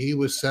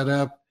was set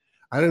up.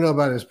 I don't know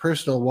about his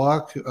personal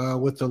walk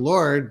with the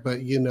Lord,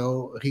 but you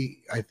know,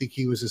 I think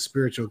he was a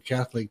spiritual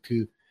Catholic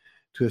to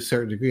a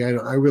certain degree.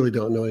 I really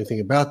don't know anything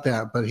about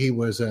that, but he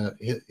was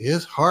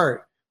his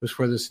heart was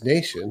for this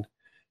nation.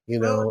 You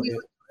know,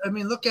 I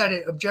mean, look at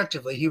it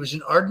objectively. He was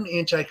an ardent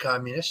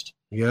anti-communist.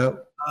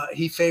 Yep.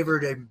 He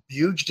favored a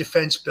huge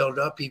defense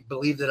buildup. He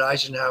believed that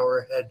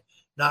Eisenhower had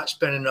not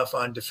spent enough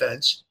on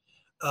defense.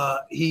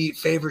 He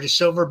favored a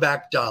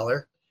silver-backed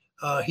dollar.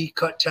 He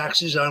cut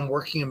taxes on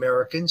working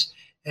Americans,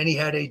 and he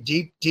had a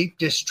deep, deep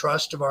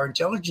distrust of our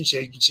intelligence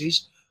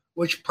agencies,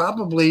 which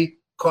probably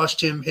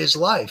cost him his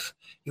life.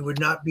 He would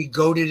not be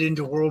goaded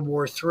into World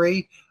War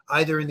III,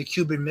 either in the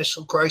Cuban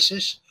Missile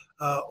Crisis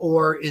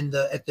or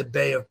at the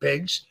Bay of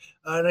Pigs.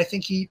 And I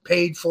think he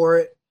paid for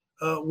it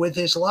with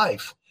his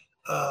life.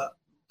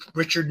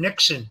 Richard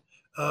Nixon,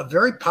 a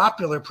very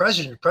popular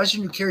president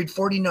who carried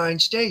 49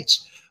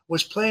 states,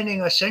 was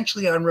planning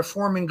essentially on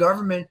reforming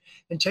government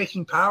and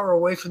taking power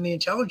away from the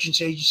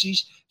intelligence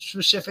agencies,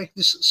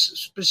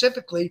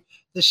 specifically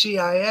the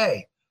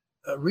CIA.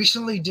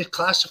 Recently,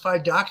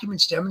 declassified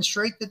documents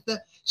demonstrate that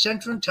the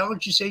Central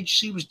Intelligence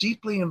Agency was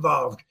deeply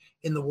involved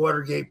in the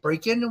Watergate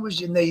break-in,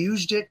 and they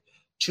used it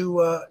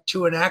to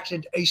enact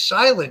a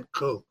silent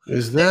coup.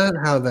 Is that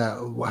how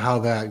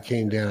that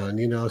came down?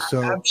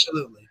 So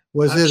absolutely.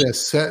 Was it a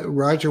set,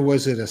 Roger?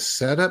 Was it a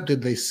setup?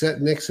 Did they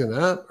set Nixon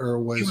up, or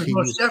was he was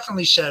most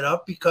definitely set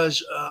up?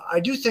 Because I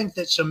do think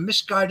that some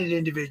misguided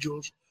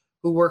individuals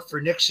who worked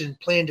for Nixon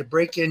planned to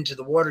break into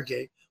the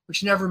Watergate,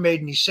 which never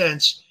made any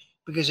sense,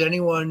 because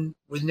anyone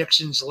with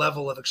Nixon's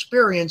level of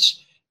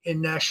experience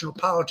in national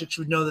politics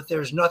would know that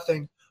there's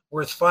nothing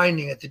worth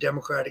finding at the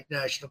Democratic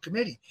National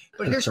Committee.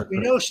 But here's what we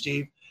know,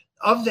 Steve.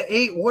 Of the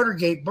 8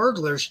 Watergate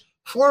burglars,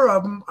 4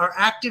 of them are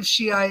active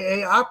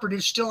CIA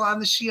operatives still on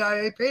the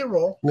CIA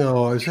payroll.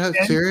 No, is that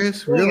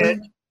serious? Really?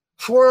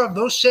 4 of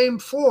those same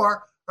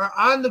 4 are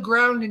on the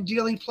ground in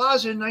Dealey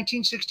Plaza in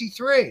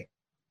 1963.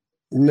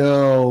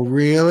 No,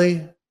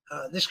 really?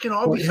 This can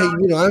all be Hey,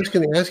 found. I was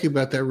going to ask you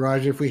about that,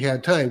 Roger, if we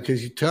had time,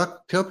 because you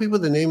tell people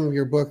the name of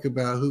your book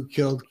about who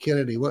killed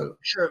Kennedy. What?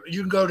 Sure. You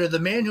can go to The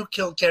Man Who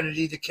Killed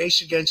Kennedy, The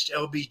Case Against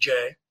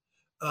LBJ,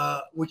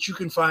 which you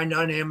can find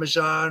on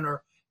Amazon,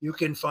 or you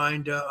can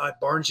find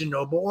at Barnes &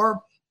 Noble,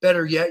 or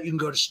better yet, you can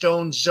go to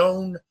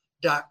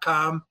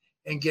stonezone.com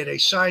and get a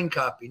signed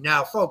copy.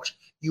 Now, folks,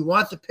 you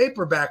want the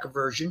paperback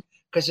version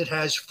because it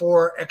has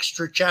 4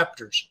 extra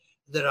chapters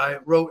that I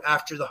wrote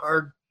after the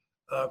hard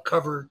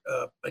cover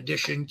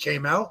edition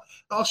came out.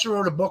 I also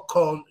wrote a book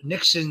called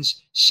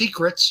Nixon's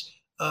Secrets.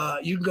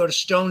 You can go to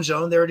Stone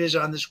Zone. There it is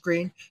on the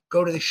screen.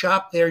 Go to the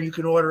shop there. You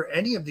can order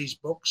any of these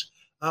books.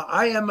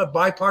 I am a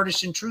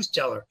bipartisan truth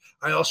teller.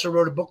 I also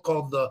wrote a book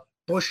called The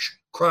Bush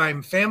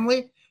Crime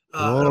Family.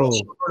 I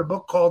also wrote a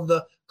book called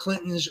The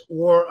Clintons'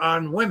 War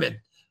on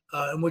Women,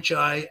 in which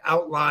I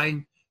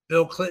outline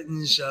Bill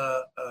Clinton's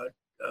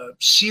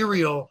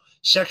serial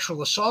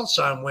sexual assaults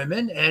on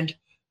women and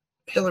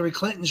Hillary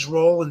Clinton's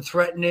role in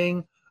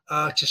threatening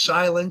to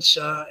silence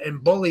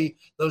and bully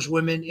those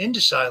women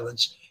into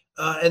silence.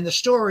 And the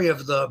story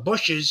of the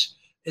Bushes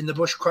in the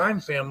Bush crime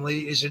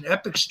family is an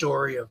epic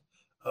story of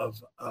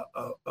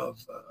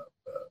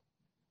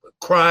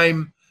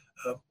crime,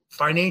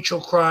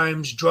 financial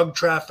crimes, drug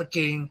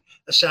trafficking,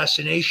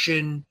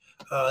 assassination,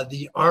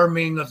 the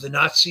arming of the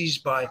Nazis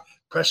by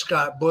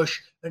Prescott Bush,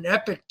 an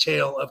epic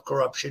tale of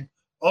corruption.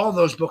 All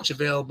those books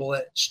available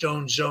at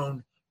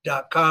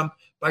stonezone.com.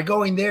 By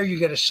going there, you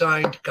get a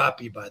signed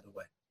copy, by the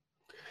way.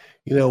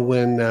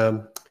 When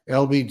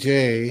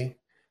LBJ,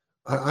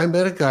 I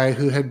met a guy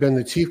who had been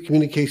the chief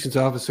communications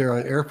officer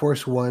on Air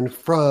Force One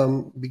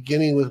from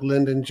beginning with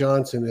Lyndon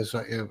Johnson, if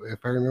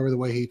I remember the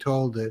way he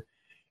told it,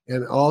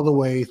 and all the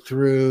way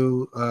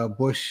through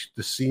Bush,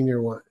 the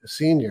senior.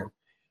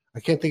 I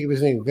can't think of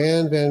his name.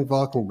 Van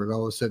Valkenburg.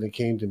 All of a sudden, it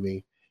came to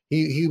me.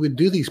 He would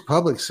do these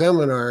public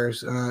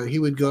seminars. He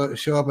would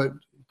show up at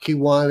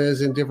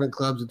Kiwanis and different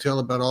clubs and tell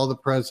about all the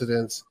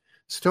presidents'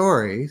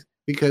 stories,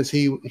 because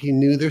he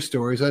knew their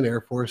stories on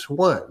Air Force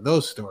One,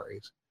 those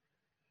stories.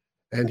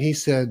 And he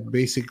said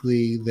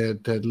basically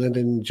that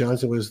Lyndon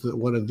Johnson was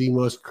one of the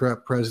most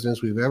corrupt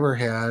presidents we've ever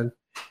had.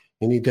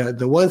 And he died.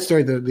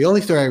 The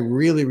only story I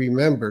really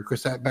remember, of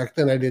course, back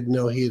then I didn't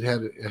know he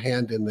had a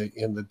hand in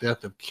the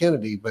death of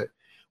Kennedy, but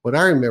what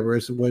I remember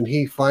is when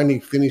he finally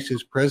finished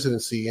his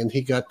presidency and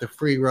he got the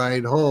free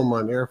ride home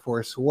on Air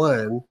Force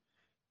One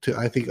to,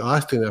 I think,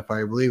 Austin, if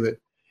I believe it.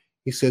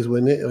 He says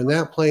when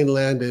that plane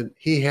landed,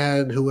 he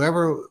had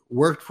whoever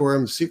worked for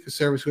him, Secret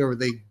Service, whoever,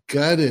 they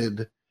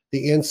gutted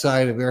the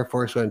inside of Air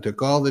Force One,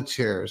 took all the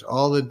chairs,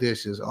 all the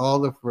dishes, all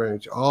the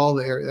furniture, all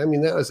the air. I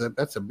mean,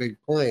 that's a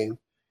big plane,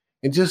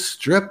 and just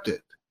stripped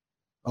it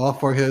all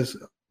for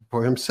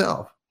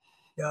himself.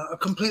 Yeah,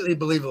 completely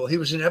believable. He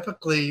was an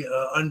epically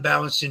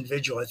unbalanced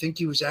individual. I think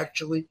he was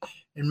actually,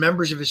 and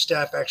members of his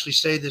staff actually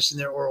say this in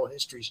their oral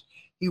histories,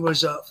 he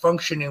was a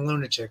functioning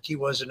lunatic. He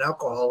was an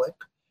alcoholic.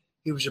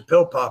 He was a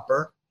pill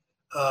popper.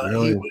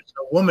 Really? He was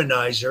a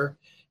womanizer.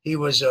 He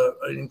was an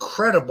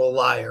incredible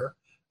liar.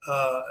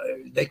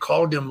 They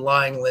called him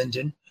Lying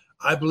Lyndon.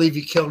 I believe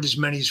he killed as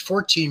many as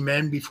 14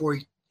 men before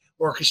he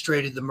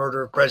orchestrated the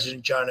murder of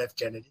President John F.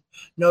 Kennedy.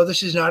 No,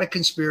 this is not a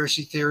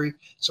conspiracy theory.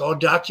 It's all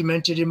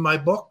documented in my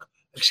book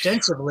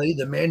extensively,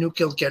 The Man Who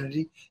Killed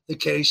Kennedy, The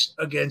Case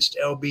Against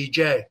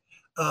LBJ.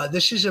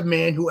 This is a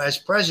man who, as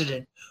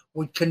president,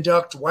 would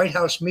conduct White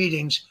House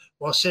meetings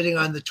while sitting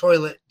on the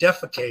toilet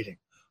defecating,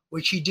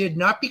 which he did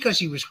not because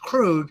he was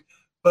crude,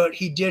 but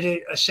he did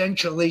it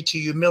essentially to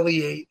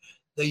humiliate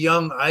the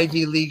young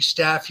Ivy League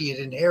staff he had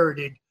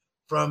inherited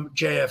from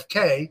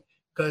JFK,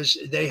 because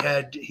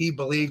he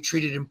believed,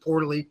 treated him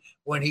poorly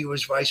when he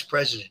was vice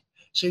president.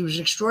 So he was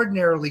an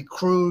extraordinarily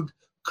crude,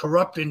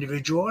 corrupt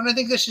individual. And I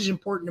think this is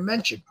important to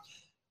mention.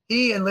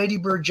 He and Lady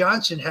Bird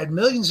Johnson had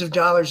millions of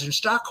dollars in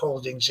stock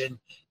holdings in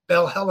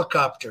Bell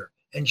Helicopter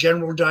and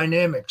General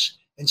Dynamics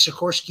and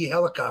Sikorsky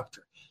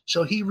Helicopter.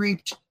 So he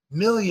reaped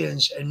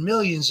millions and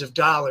millions of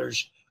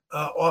dollars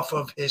off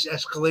of his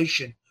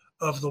escalation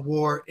of the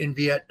war in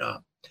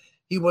Vietnam.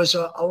 He was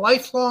a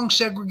lifelong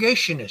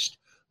segregationist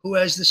who,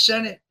 as the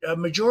Senate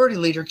majority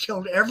leader,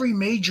 killed every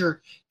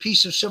major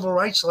piece of civil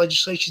rights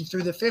legislation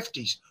through the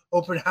 50s,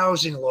 open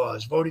housing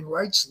laws, voting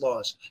rights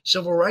laws,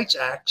 civil rights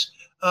acts,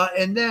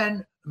 and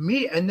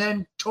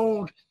then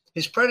told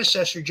his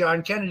predecessor,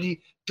 John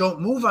Kennedy,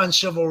 don't move on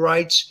civil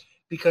rights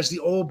because the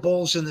old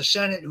bulls in the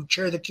Senate who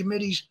chair the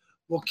committees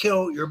will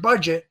kill your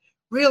budget,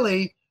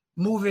 really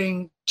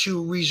moving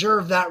to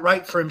reserve that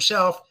right for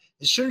himself.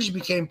 As soon as he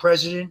became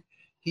president,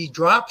 he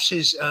drops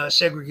his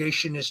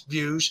segregationist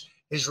views,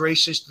 his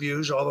racist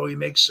views, although he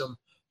makes some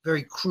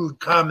very crude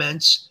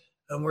comments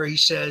where he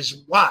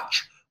says,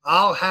 watch,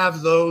 I'll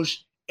have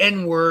those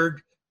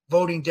N-word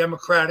voting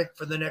Democratic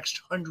for the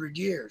next 100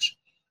 years.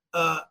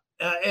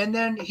 And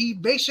then he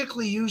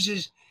basically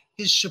uses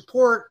his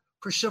support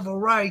for civil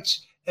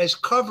rights as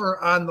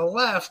cover on the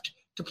left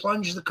to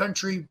plunge the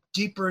country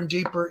deeper and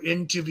deeper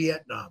into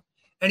Vietnam.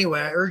 Anyway,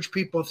 I urge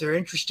people, if they're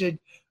interested,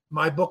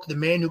 my book, The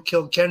Man Who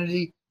Killed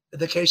Kennedy,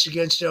 The Case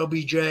Against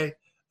LBJ,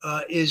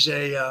 is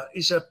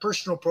a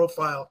personal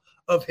profile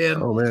of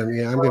him. Oh man,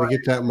 yeah, I'm going to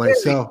get that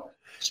myself.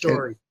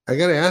 Story. And I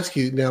got to ask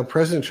you now.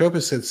 President Trump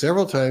has said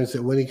several times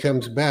that when he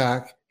comes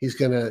back, he's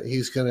going to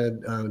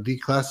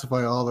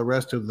declassify all the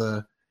rest of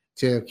the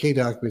JFK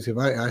documents. If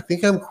I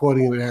think I'm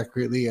quoting it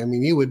accurately. I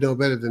mean, you would know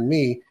better than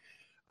me.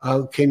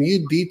 Can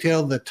you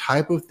detail the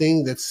type of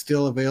thing that's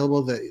still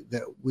available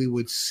that we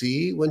would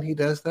see when he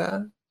does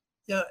that?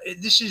 Yeah,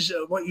 this is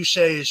what you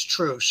say is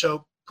true.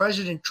 So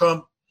President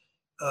Trump,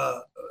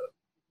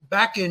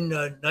 back in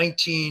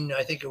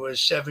I think it was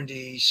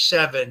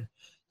 77,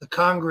 the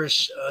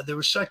Congress, there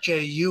was such a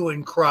hue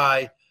and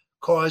cry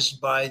caused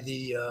by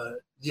the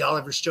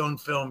Oliver Stone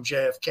film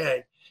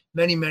JFK.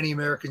 Many, many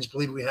Americans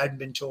believed we hadn't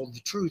been told the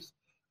truth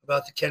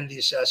about the Kennedy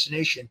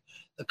assassination.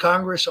 The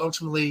Congress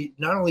ultimately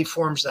not only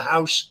forms the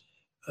House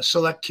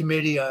Select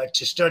Committee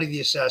to study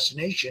the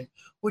assassination,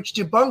 which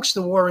debunks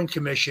the Warren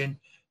Commission,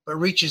 but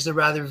reaches the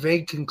rather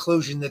vague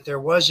conclusion that there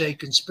was a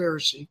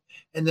conspiracy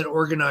and that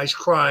organized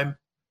crime,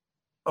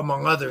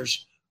 among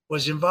others,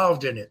 was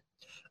involved in it.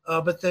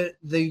 But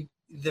the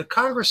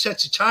Congress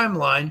sets a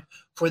timeline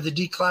for the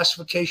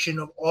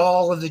declassification of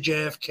all of the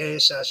JFK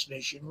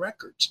assassination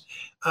records.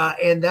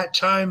 And that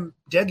time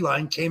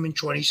deadline came in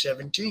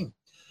 2017.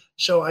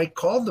 So I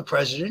called the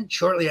president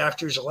shortly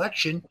after his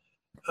election,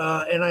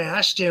 and I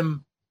asked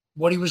him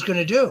what he was going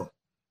to do.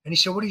 And he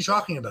said, what are you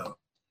talking about?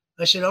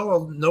 I said, oh,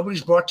 well,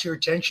 nobody's brought to your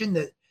attention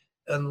that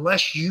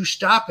unless you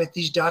stop it,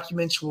 these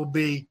documents will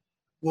be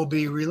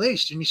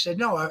released. And he said,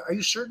 no, are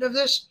you certain of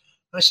this?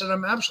 And I said,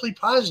 I'm absolutely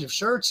positive,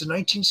 sir. It's the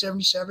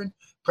 1977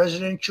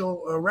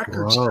 Presidential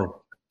Records Act,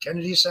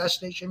 Kennedy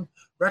Assassination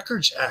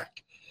Records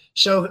Act.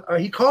 So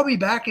he called me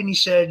back and he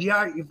said,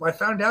 yeah, I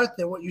found out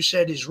that what you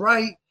said is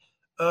right.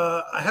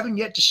 I haven't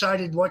yet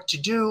decided what to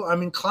do.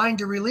 I'm inclined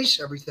to release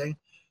everything.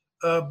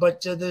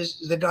 But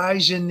the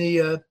guys in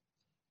the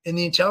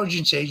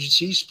intelligence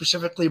agency,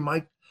 specifically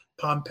Mike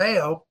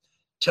Pompeo,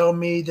 tell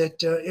me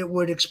that it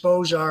would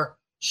expose our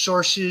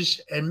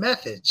sources and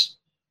methods.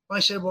 I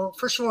said, well,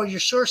 first of all, your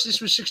source,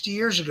 this was 60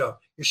 years ago.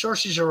 Your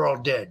sources are all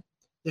dead.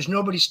 There's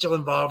nobody still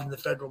involved in the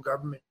federal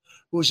government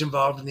who was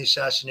involved in the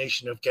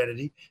assassination of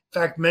Kennedy. In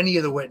fact, many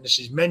of the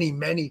witnesses,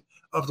 many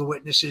of the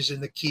witnesses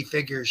and the key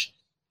figures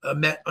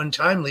met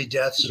untimely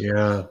deaths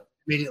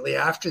immediately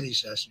after the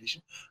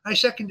assassination.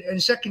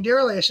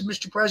 Secondarily, I said,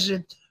 Mr.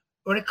 President,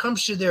 when it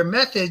comes to their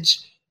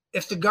methods,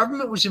 if the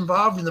government was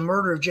involved in the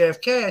murder of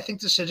JFK, I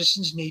think the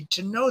citizens need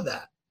to know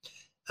that.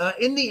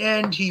 In the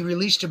end, he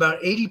released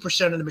about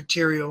 80% of the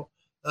material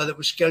that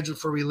was scheduled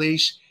for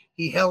release.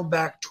 He held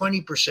back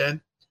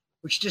 20%,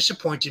 which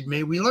disappointed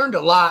me. We learned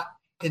a lot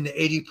in the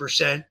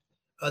 80%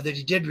 that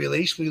he did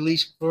release. We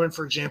learned,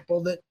 for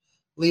example, that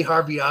Lee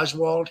Harvey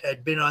Oswald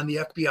had been on the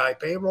FBI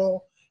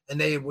payroll,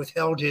 and they had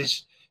withheld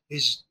his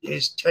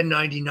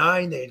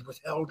 1099. They had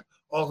withheld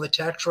all the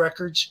tax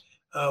records.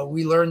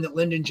 We learned that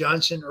Lyndon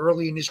Johnson,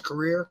 early in his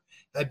career,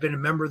 had been a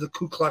member of the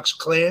Ku Klux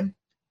Klan.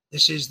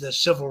 This is the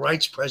civil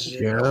rights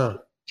president. Yeah.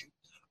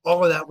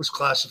 All of that was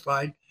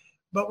classified.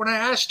 But when I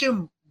asked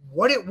him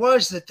what it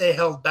was that they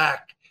held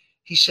back,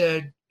 he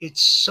said,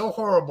 it's so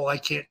horrible, I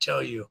can't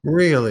tell you.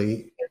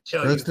 Really?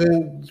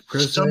 President?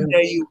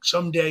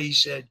 Someday, he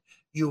said,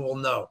 you will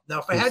know. Now,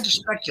 if I had to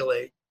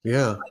speculate,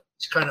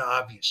 it's kind of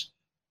obvious.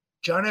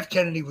 John F.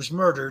 Kennedy was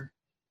murdered,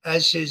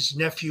 as his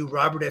nephew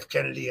Robert F.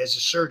 Kennedy has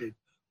asserted,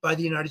 by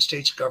the United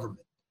States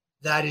government.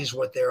 That is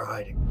what they're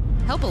hiding.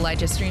 Help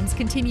Elijah Streams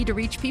continue to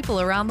reach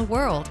people around the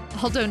world.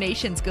 All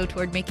donations go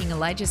toward making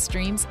Elijah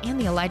Streams and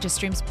the Elijah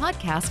Streams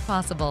podcast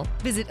possible.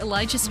 Visit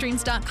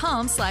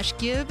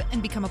ElijahStreams.com/give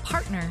and become a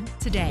partner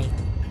today.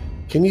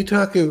 Can you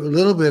talk a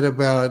little bit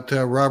about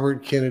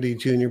Robert Kennedy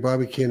Jr.,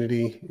 Bobby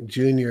Kennedy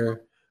Jr.?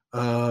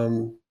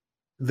 I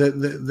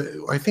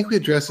think we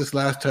addressed this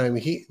last time.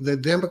 The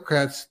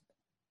Democrats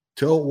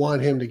don't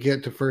want him to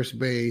get to first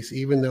base,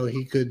 even though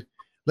he could,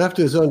 left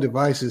to his own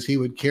devices, he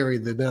would carry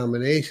the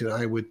nomination,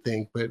 I would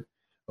think. But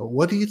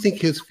what do you think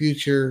his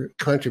future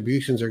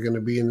contributions are going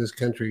to be in this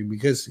country?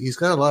 Because he's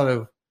got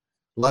a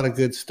lot of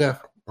good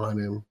stuff on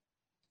him.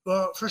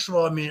 Well, first of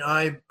all, I mean,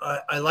 I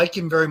like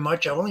him very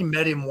much. I've only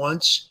met him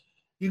once.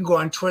 You can go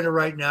on Twitter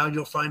right now.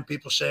 You'll find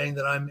people saying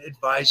that I'm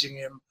advising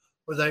him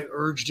or that I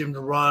urged him to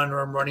run or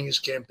I'm running his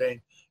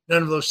campaign.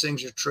 None of those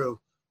things are true.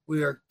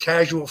 We are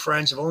casual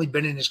friends. I've only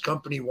been in his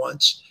company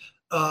once.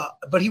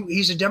 But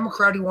he's a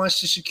Democrat who wants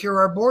to secure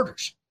our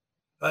borders.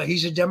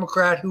 He's a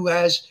Democrat who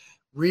has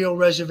real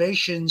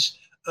reservations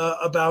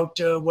about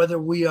whether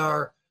we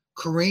are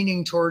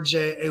careening towards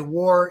a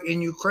war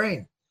in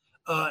Ukraine.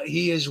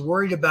 He is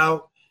worried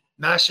about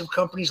massive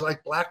companies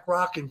like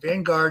BlackRock and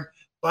Vanguard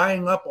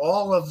buying up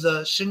all of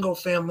the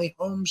single-family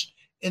homes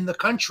in the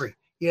country.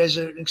 He has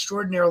an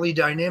extraordinarily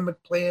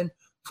dynamic plan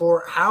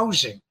for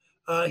housing.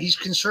 He's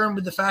concerned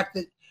with the fact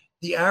that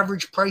the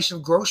average price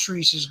of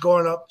groceries has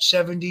gone up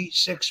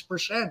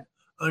 76%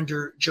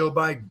 under Joe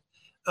Biden.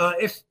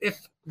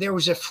 If there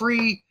was a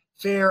free,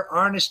 fair,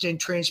 honest, and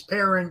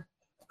transparent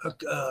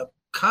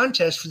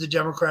contest for the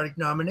Democratic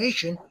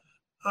nomination,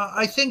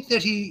 I think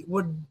that he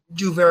would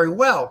do very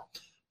well.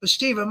 But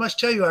Steve, I must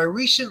tell you, I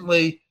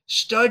recently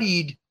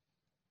studied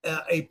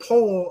a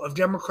poll of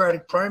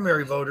Democratic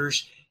primary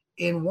voters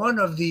in one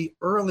of the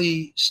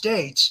early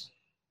states.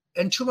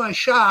 And to my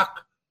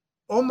shock,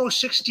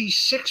 almost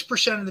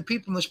 66% of the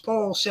people in this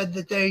poll said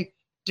that they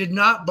did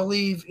not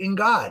believe in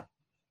God.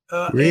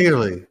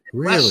 Really?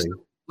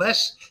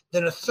 Less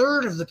than a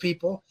third of the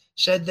people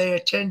said they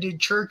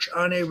attended church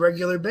on a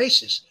regular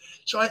basis.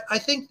 So I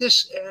think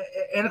this,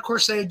 and of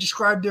course they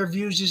described their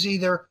views as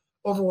either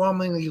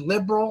overwhelmingly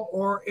liberal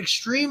or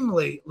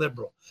extremely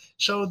liberal.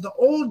 So the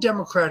old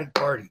Democratic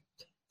Party,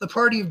 the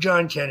party of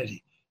John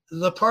Kennedy,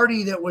 the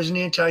party that was an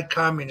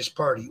anti-communist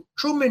party.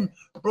 Truman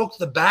broke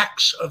the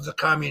backs of the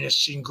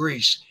communists in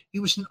Greece. He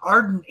was an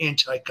ardent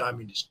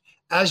anti-communist,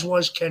 as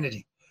was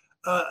Kennedy.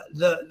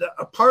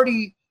 A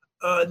party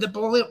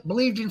that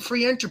believed in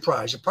free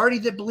enterprise, a party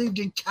that believed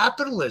in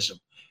capitalism,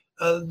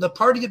 the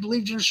party that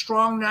believed in a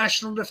strong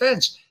national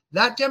defense.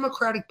 That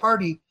Democratic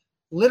Party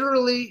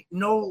literally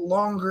no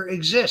longer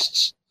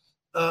exists.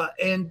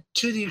 And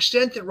to the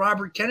extent that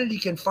Robert Kennedy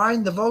can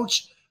find the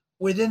votes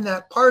within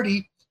that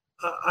party,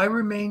 I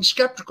remain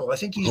skeptical. I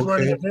think he's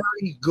running a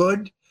very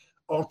good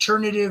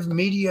alternative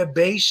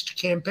media-based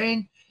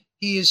campaign.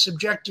 He is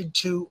subjected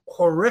to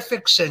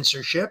horrific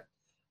censorship.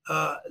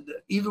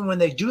 Even when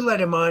they do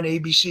let him on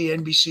ABC,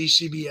 NBC,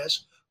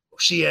 CBS,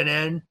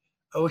 CNN,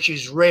 which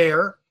is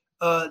rare,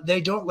 they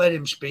don't let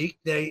him speak.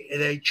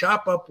 They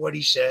chop up what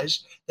he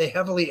says. They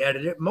heavily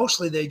edit it.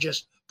 Mostly they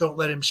just don't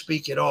let him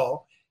speak at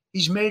all.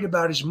 He's made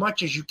about as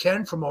much as you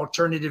can from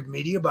alternative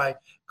media by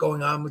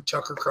going on with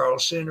Tucker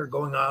Carlson or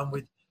going on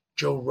with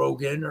Joe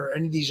Rogan or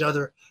any of these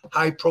other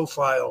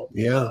high-profile.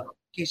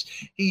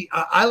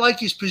 I like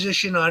his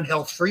position on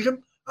health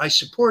freedom. I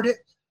support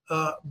it,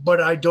 but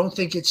I don't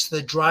think it's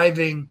the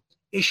driving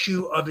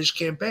issue of his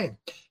campaign.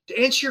 To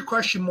answer your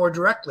question more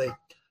directly,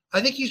 I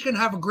think he's going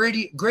to have a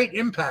great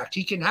impact.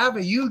 He can have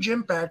a huge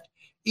impact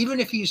even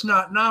if he's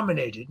not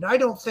nominated. And I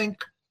don't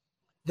think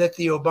that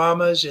the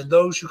Obamas and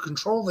those who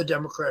control the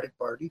Democratic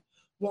Party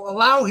will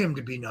allow him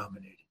to be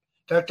nominated.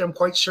 In fact, I'm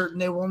quite certain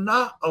they will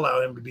not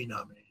allow him to be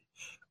nominated.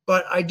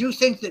 But I do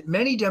think that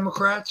many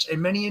Democrats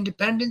and many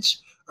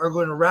independents are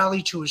going to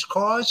rally to his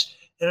cause.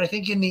 And I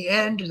think in the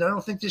end, and I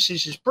don't think this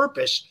is his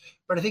purpose,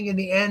 but I think in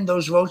the end,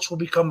 those votes will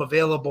become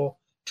available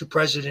to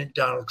President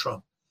Donald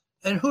Trump.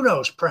 And who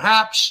knows,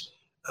 perhaps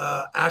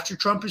after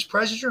Trump is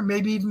president, or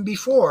maybe even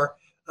before,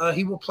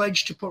 he will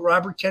pledge to put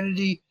Robert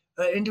Kennedy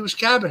into his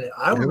cabinet.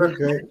 I would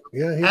recommend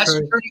as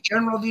Attorney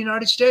General of the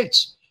United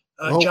States,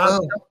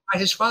 John by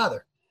his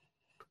father.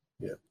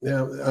 Yeah.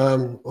 Now,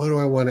 what do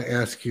I want to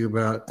ask you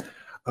about?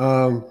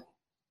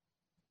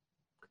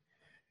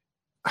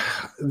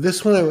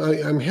 This one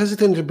I'm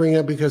hesitant to bring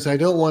up because I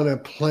don't want to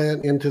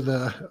plant into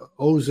the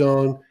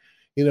ozone,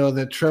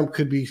 that Trump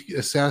could be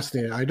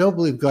assassinated. I don't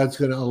believe God's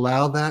going to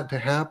allow that to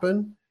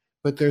happen,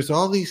 but there's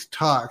all these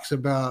talks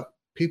about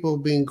people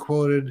being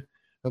quoted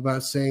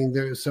about saying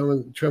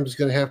Trump is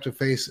going to have to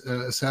face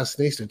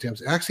assassination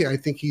attempts. Actually, I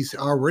think he's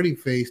already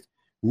faced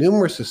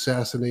numerous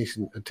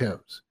assassination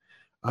attempts,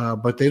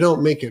 but they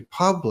don't make it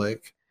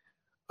public.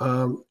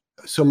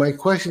 So my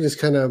question is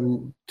kind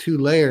of two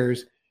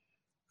layers.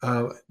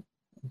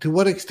 To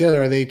what extent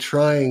are they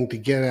trying to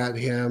get at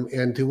him?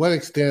 And to what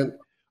extent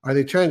are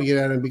they trying to get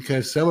at him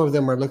because some of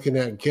them are looking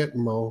at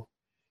Gitmo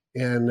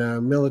and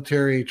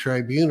military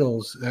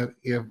tribunals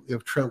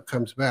if Trump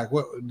comes back?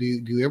 What do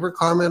you ever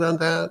comment on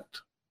that?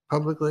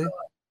 publicly?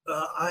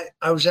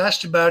 I was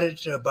asked about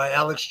it by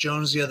Alex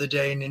Jones the other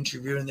day in an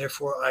interview, and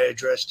therefore I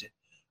addressed it.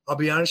 I'll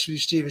be honest with you,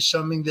 Steve, it's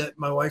something that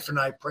my wife and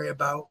I pray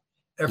about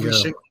every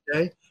single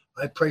day.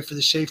 I pray for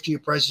the safety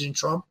of President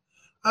Trump.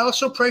 I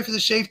also pray for the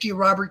safety of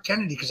Robert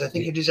Kennedy, because I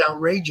think it is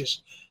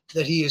outrageous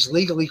that he is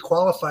legally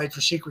qualified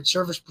for Secret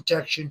Service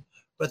protection,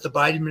 but the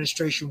Biden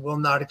administration will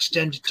not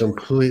extend it to him.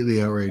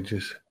 Completely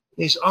outrageous.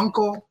 His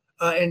uncle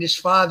and his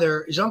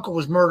father, his uncle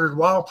was murdered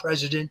while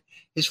president.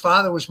 His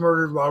father was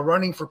murdered while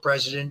running for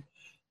president.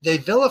 They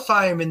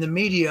vilify him in the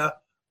media,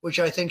 which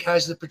I think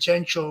has the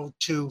potential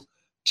to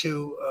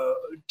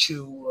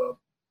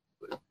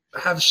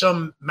have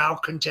some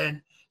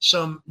malcontent,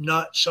 some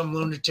nut, some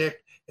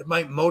lunatic. It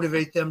might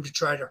motivate them to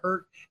try to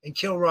hurt and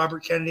kill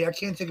Robert Kennedy. I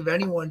can't think of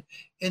anyone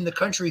in the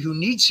country who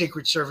needs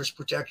Secret Service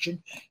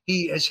protection.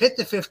 He has hit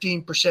the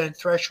 15%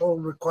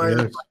 threshold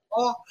required by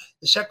law.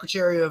 The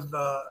Secretary of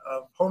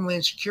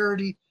Homeland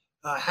Security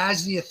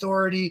has the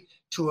authority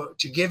to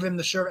give him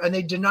the service, and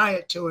they deny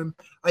it to him,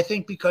 I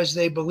think, because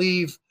they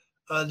believe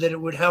that it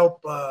would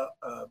help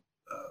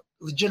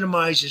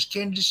legitimize his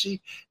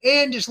candidacy.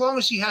 And as long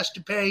as he has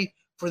to pay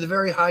for the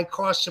very high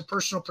costs of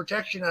personal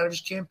protection out of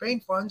his campaign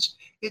funds,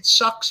 it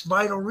sucks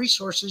vital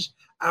resources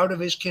out of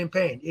his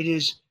campaign.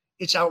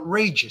 It's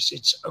outrageous.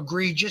 It's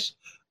egregious.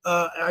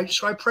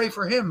 So I pray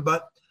for him.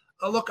 But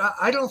look,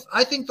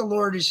 I think the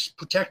Lord is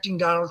protecting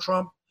Donald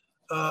Trump.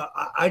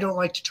 I don't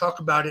like to talk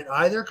about it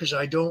either, because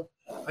I don't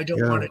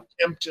want to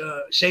tempt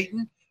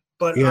Satan.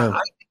 But I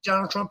think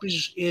Donald Trump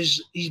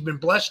he's been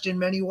blessed in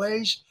many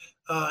ways.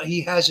 He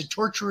has a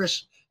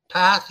torturous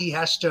path. He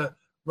has to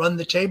run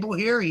the table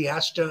here. He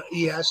has to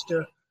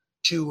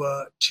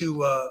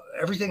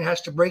everything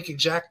has to break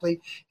exactly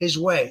his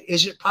way.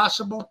 Is it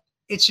possible?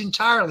 It's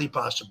entirely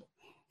possible.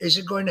 Is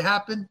it going to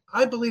happen?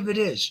 I believe it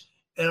is,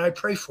 and I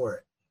pray for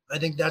it. I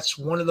think that's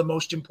one of the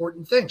most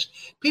important things.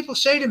 People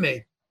say to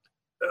me,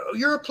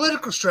 "You're a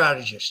political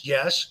strategist."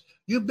 Yes.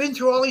 You've been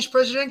through all these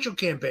presidential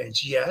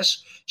campaigns.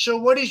 Yes. So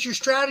what is your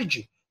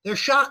strategy? They're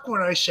shocked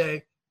when I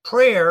say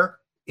prayer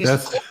is.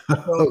 That's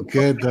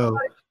good though.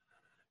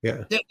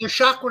 Yeah. They're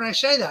shocked when I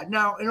say that.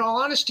 Now, in all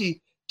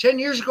honesty, 10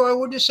 years ago, I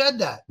wouldn't have said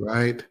that.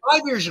 Right.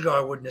 5 years ago, I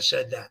wouldn't have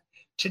said that.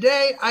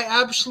 Today, I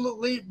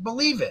absolutely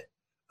believe it.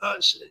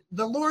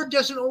 The Lord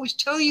doesn't always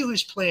tell you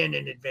his plan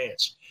in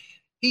advance.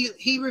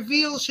 He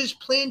reveals his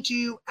plan to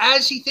you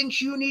as he thinks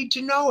you need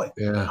to know it.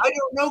 Yeah. I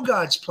don't know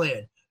God's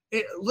plan.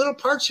 Little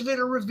parts of it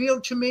are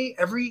revealed to me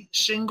every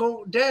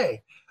single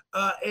day.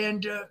 I'm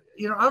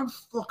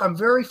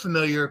very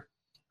familiar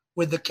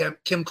with the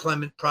Kim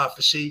Clement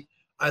prophecy.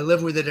 I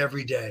live with it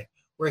every day,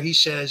 where he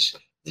says,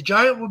 the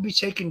giant will be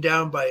taken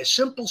down by a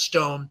simple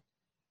stone.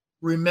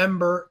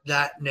 Remember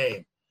that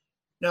name.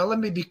 Now, let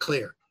me be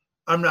clear.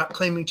 I'm not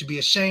claiming to be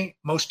a saint.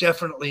 Most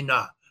definitely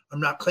not.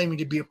 I'm not claiming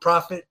to be a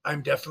prophet.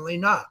 I'm definitely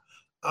not.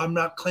 I'm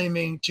not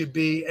claiming to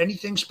be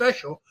anything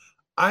special.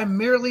 I'm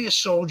merely a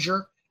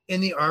soldier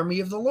in the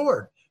army of the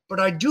Lord. But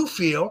I do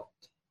feel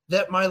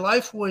that my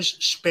life was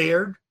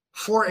spared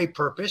for a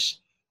purpose.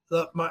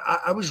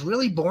 I was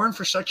really born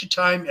for such a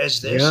time as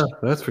this. Yeah,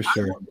 that's for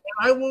sure.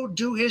 I will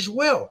do his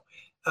will.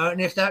 And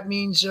if that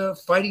means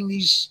fighting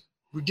these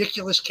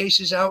ridiculous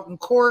cases out in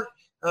court,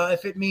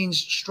 if it means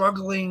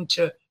struggling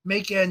to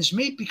make ends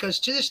meet, because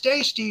to this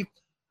day, Steve,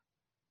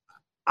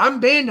 I'm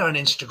banned on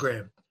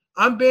Instagram.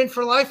 I'm banned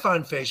for life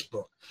on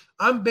Facebook.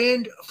 I'm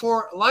banned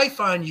for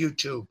life on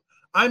YouTube.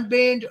 I'm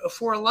banned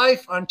for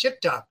life on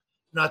TikTok.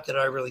 Not that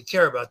I really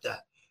care about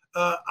that.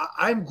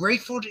 I'm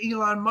grateful to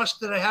Elon Musk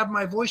that I have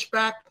my voice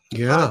back.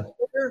 Yeah.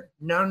 Twitter,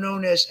 now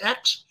known as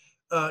X.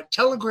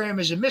 Telegram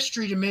is a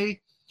mystery to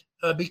me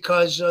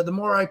because the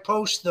more I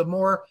post, the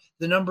more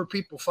the number of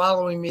people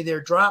following me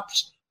there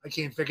drops. I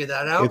can't figure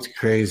that out. It's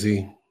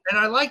crazy. And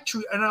I like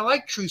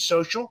Truth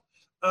Social,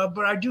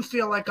 but I do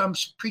feel like I'm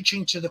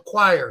preaching to the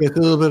choir. It's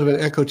a little bit of an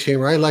echo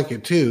chamber. I like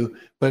it too,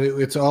 but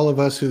it's all of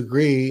us who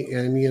agree.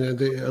 And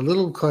a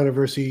little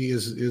controversy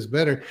is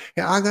better.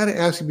 Yeah, I got to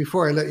ask you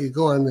before I let you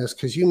go on this,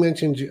 because you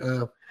mentioned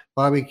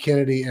Bobby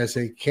Kennedy as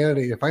a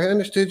candidate. If I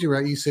understood you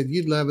right, you said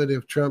you'd love it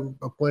if Trump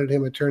appointed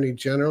him Attorney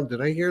General.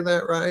 Did I hear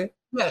that right?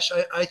 Yes,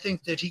 I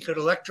think that he could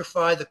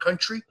electrify the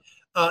country.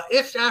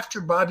 If after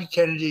Bobby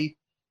Kennedy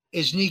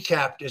is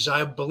kneecapped, as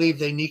I believe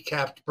they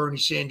kneecapped Bernie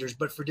Sanders,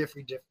 but for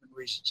different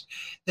reasons,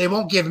 they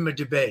won't give him a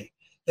debate.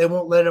 They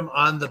won't let him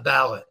on the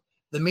ballot.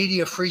 The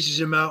media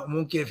freezes him out and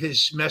won't give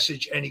his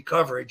message any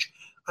coverage.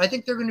 I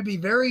think there are going to be a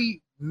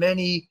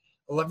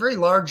very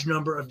large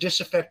number of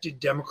disaffected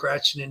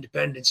Democrats and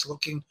independents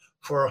looking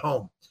for a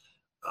home.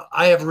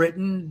 I have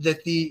written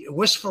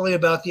wistfully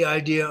about the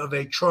idea of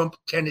a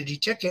Trump-Kennedy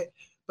ticket,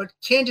 but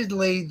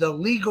candidly, the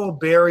legal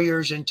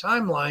barriers and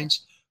timelines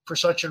for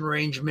such an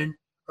arrangement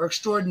are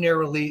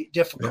extraordinarily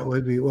difficult. That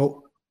would be,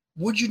 well.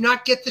 Would you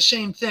not get the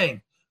same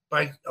thing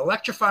by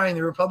electrifying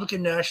the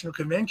Republican National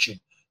Convention,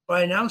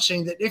 by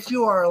announcing that if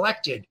you are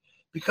elected,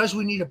 because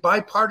we need a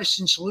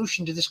bipartisan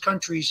solution to this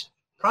country's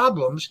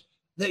problems,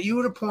 that you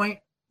would appoint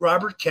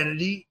Robert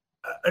Kennedy,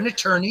 an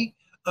attorney,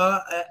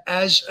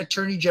 as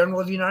Attorney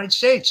General of the United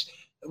States?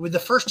 with the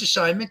first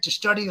assignment to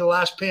study the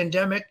last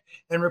pandemic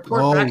and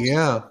report Oh, back.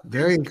 yeah.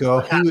 There you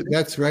go.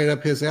 That's right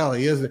up his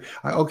alley, isn't it?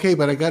 Okay,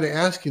 but I got to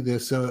ask you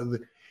this. So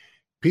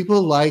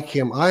people like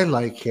him. I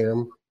like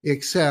him.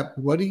 Except,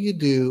 what do you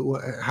do?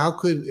 How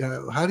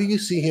do you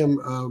see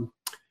him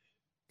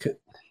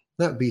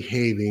not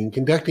behaving,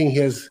 conducting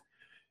his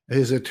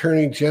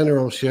attorney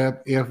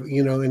generalship, if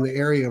in the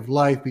area of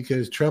life,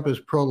 because Trump is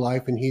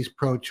pro-life and he's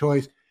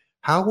pro-choice?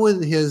 How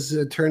would his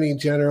attorney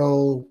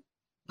general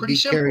Pretty be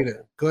simple. carried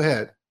out? Go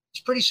ahead.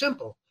 It's pretty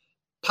simple.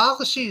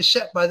 Policy is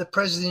set by the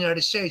President of the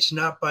United States,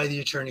 not by the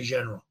Attorney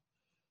General.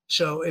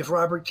 So if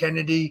Robert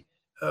Kennedy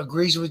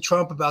agrees with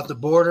Trump about the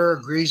border,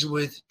 agrees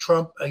with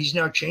Trump, he's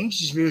now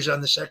changed his views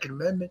on the Second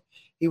Amendment.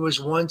 He was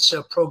once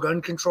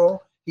pro-gun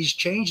control. He's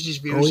changed his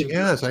views. Oh,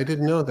 yes, I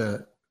didn't know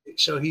that.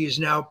 So he is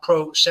now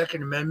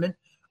pro-Second Amendment.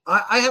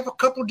 I have a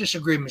couple of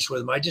disagreements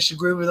with him. I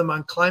disagree with him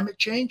on climate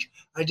change.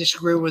 I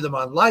disagree with him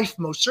on life,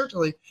 most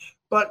certainly.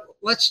 But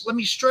let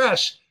me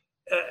stress,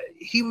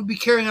 he would be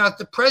carrying out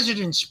the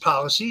president's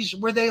policies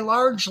where they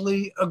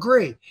largely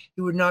agree.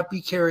 He would not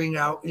be carrying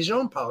out his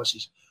own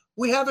policies.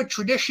 We have a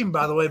tradition,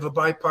 by the way, of a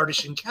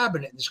bipartisan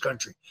cabinet in this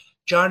country.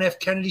 John F.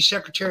 Kennedy,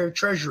 Secretary of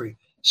Treasury.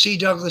 C.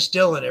 Douglas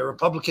Dillon, a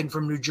Republican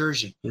from New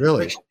Jersey.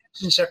 Really? Richard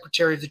Nixon,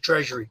 Secretary of the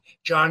Treasury.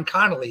 John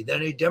Connally,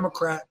 then a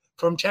Democrat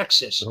from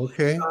Texas.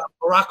 Okay.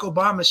 Barack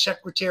Obama,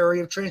 Secretary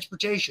of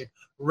Transportation.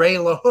 Ray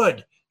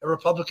LaHood, a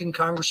Republican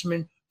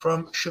congressman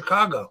from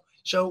Chicago.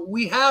 So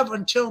we have,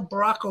 until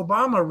Barack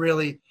Obama,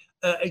 really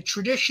a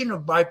tradition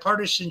of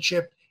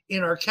bipartisanship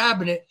in our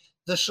cabinet.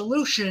 The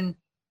solution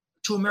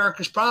to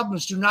America's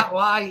problems do not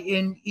lie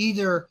in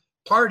either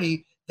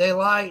party. They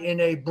lie in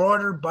a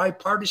broader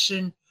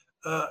bipartisan,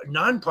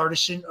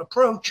 nonpartisan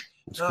approach.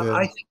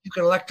 I think you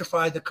can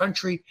electrify the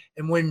country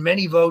and win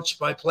many votes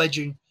by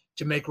pledging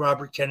to make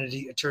Robert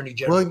Kennedy Attorney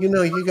General.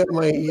 Well, you got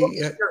my...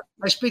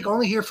 I speak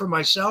only here for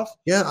myself.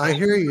 Yeah, I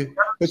hear you.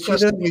 But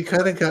you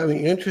kind of got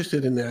me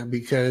interested in that,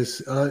 because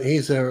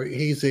he's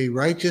a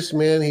righteous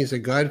man. He's a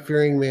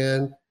God-fearing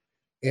man,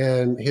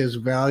 and his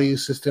value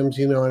systems,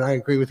 and I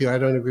agree with you. I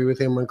don't agree with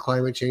him on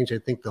climate change. I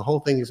think the whole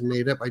thing is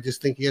made up. I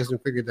just think he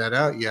hasn't figured that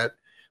out yet.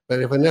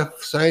 But if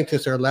enough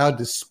scientists are allowed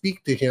to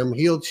speak to him,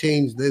 he'll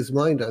change his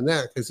mind on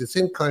that, because it's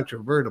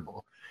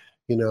incontrovertible.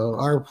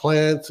 Our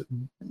plants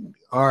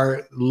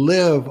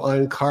live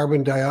on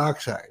carbon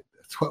dioxide.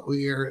 That's what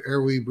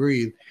air we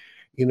breathe.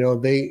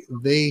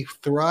 They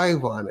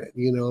thrive on it.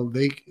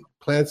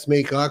 Plants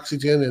make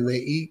oxygen and they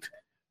eat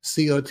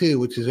CO2,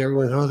 which is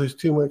there's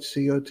too much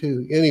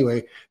CO2.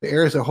 Anyway, the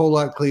air is a whole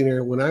lot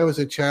cleaner. When I was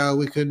a child,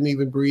 we couldn't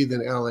even breathe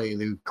in LA.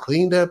 They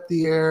cleaned up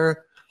the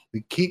air.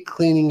 We keep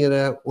cleaning it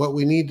up. What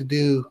we need to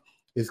do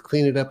is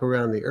clean it up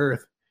around the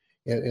earth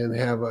and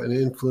have an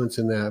influence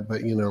in that.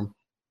 But,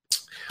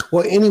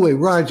 well, anyway,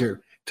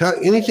 Roger,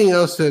 anything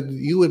else that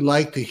you would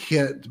like to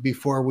hit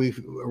before we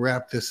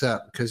wrap this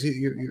up? Because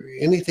you're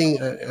anything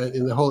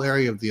in the whole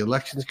area of the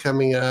elections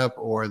coming up,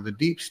 or the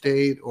deep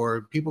state,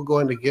 or people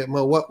going to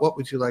Gitmo, what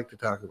would you like to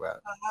talk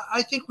about?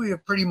 I think we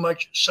have pretty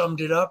much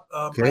summed it up.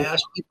 Okay. I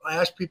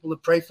asked people to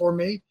pray for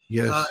me,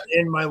 yes,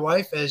 and my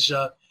wife, as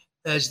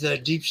the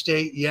deep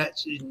state yet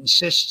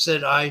insists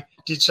that I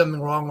did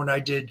something wrong when I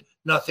did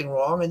nothing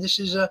wrong. And this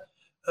is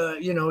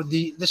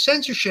the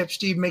censorship,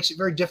 Steve, makes it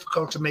very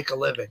difficult to make a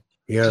living.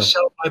 Yeah. To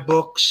sell my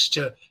books,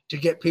 to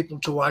get people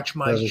to watch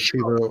my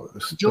show.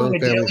 Stone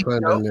Family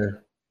Fund on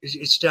there.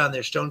 It's down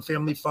there,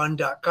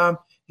 stonefamilyfund.com.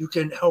 You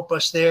can help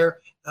us there,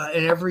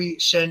 and every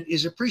cent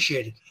is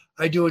appreciated.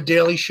 I do a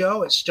daily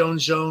show at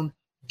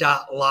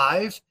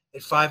stonezone.live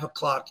at 5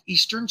 o'clock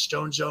Eastern,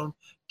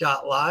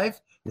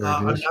 stonezone.live.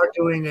 I'm now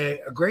doing a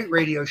great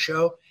radio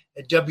show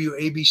at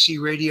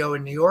WABC Radio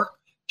in New York,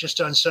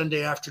 just on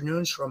Sunday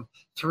afternoons from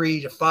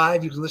 3 to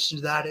 5. You can listen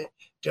to that at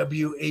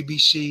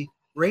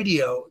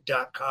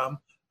WABCradio.com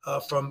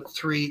from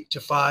 3 to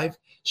 5.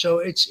 So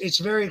it's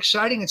very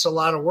exciting. It's a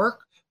lot of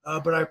work,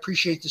 but I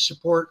appreciate the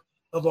support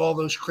of all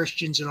those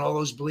Christians and all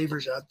those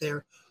believers out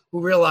there who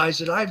realize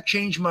that I've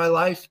changed my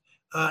life,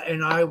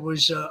 and I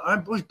was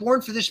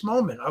born for this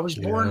moment. I was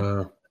born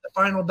for the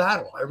final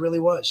battle. I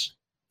really was.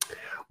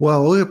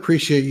 Well, we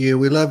appreciate you.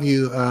 We love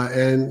you,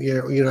 and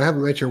I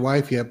haven't met your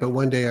wife yet, but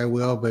one day I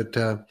will. But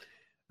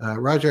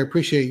Roger, I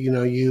appreciate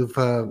you've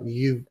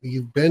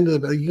been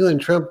to you and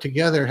Trump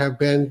together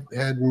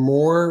had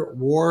more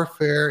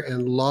warfare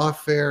and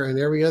lawfare and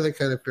every other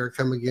kind of fear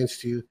come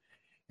against you,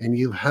 and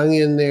you've hung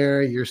in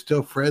there. You're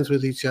still friends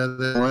with each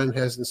other. One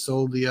hasn't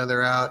sold the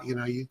other out.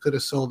 You could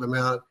have sold them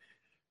out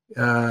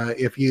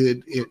if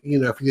you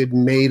had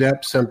made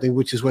up something,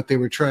 which is what they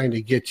were trying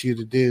to get you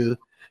to do.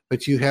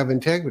 But you have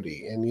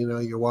integrity, and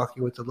you're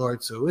walking with the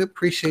Lord. So we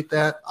appreciate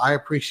that. I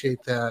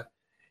appreciate that.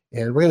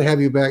 And we're going to have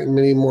you back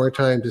many more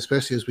times,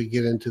 especially as we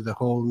get into the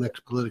whole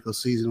next political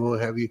season. We'll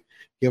have you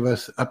give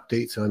us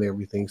updates on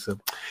everything. So,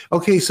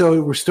 okay,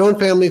 so we're Stone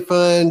Family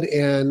Fund,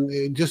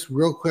 and just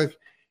real quick,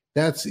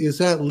 is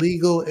that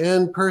legal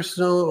and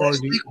personal? That's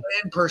legal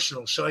and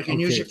personal. So I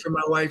can use it for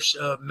my wife's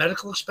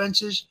medical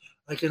expenses.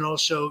 I can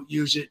also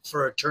use it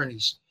for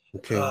attorneys.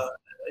 Okay.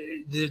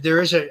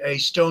 there is a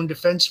stone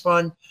defense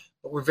fund,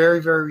 but we're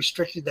very, very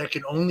restricted. That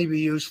can only be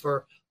used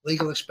for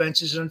legal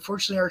expenses. And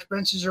unfortunately, our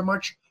expenses are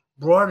much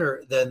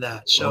broader than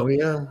that. So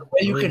the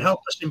way you can help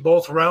us in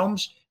both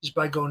realms is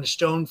by going to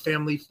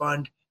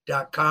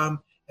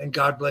stonefamilyfund.com, and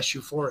God bless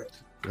you for it.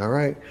 All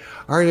right,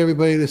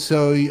 everybody.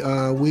 So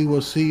we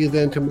will see you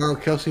then tomorrow.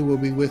 Kelsey will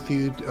be with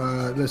you.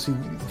 Let's see,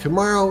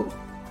 tomorrow.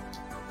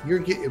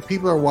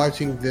 People are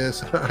watching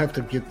this. I have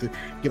to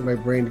get my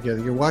brain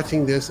together. You're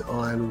watching this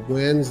on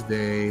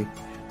Wednesday,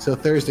 so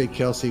Thursday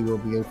Kelsey will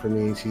be in for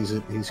me.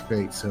 He's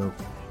great. So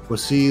we'll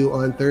see you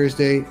on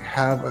Thursday.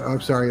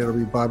 It'll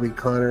be Bobby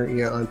Connor.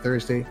 Yeah, on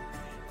Thursday,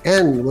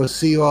 and we'll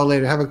see you all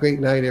later. Have a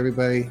great night,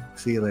 everybody.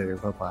 See you later.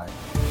 Bye-bye.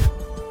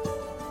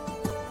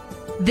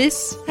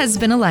 This has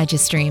been Elijah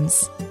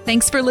Streams.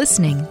 Thanks for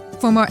listening.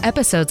 For more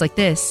episodes like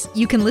this,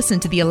 you can listen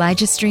to the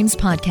Elijah Streams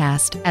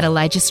podcast at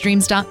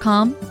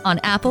ElijahStreams.com on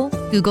Apple,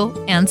 Google,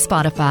 and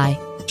Spotify.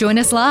 Join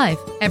us live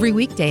every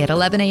weekday at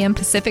 11 a.m.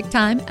 Pacific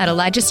Time at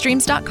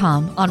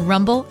ElijahStreams.com on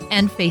Rumble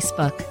and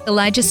Facebook.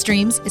 Elijah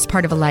Streams is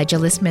part of Elijah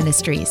List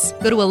Ministries.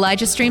 Go to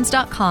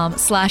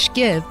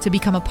ElijahStreams.com/give to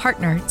become a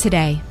partner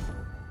today.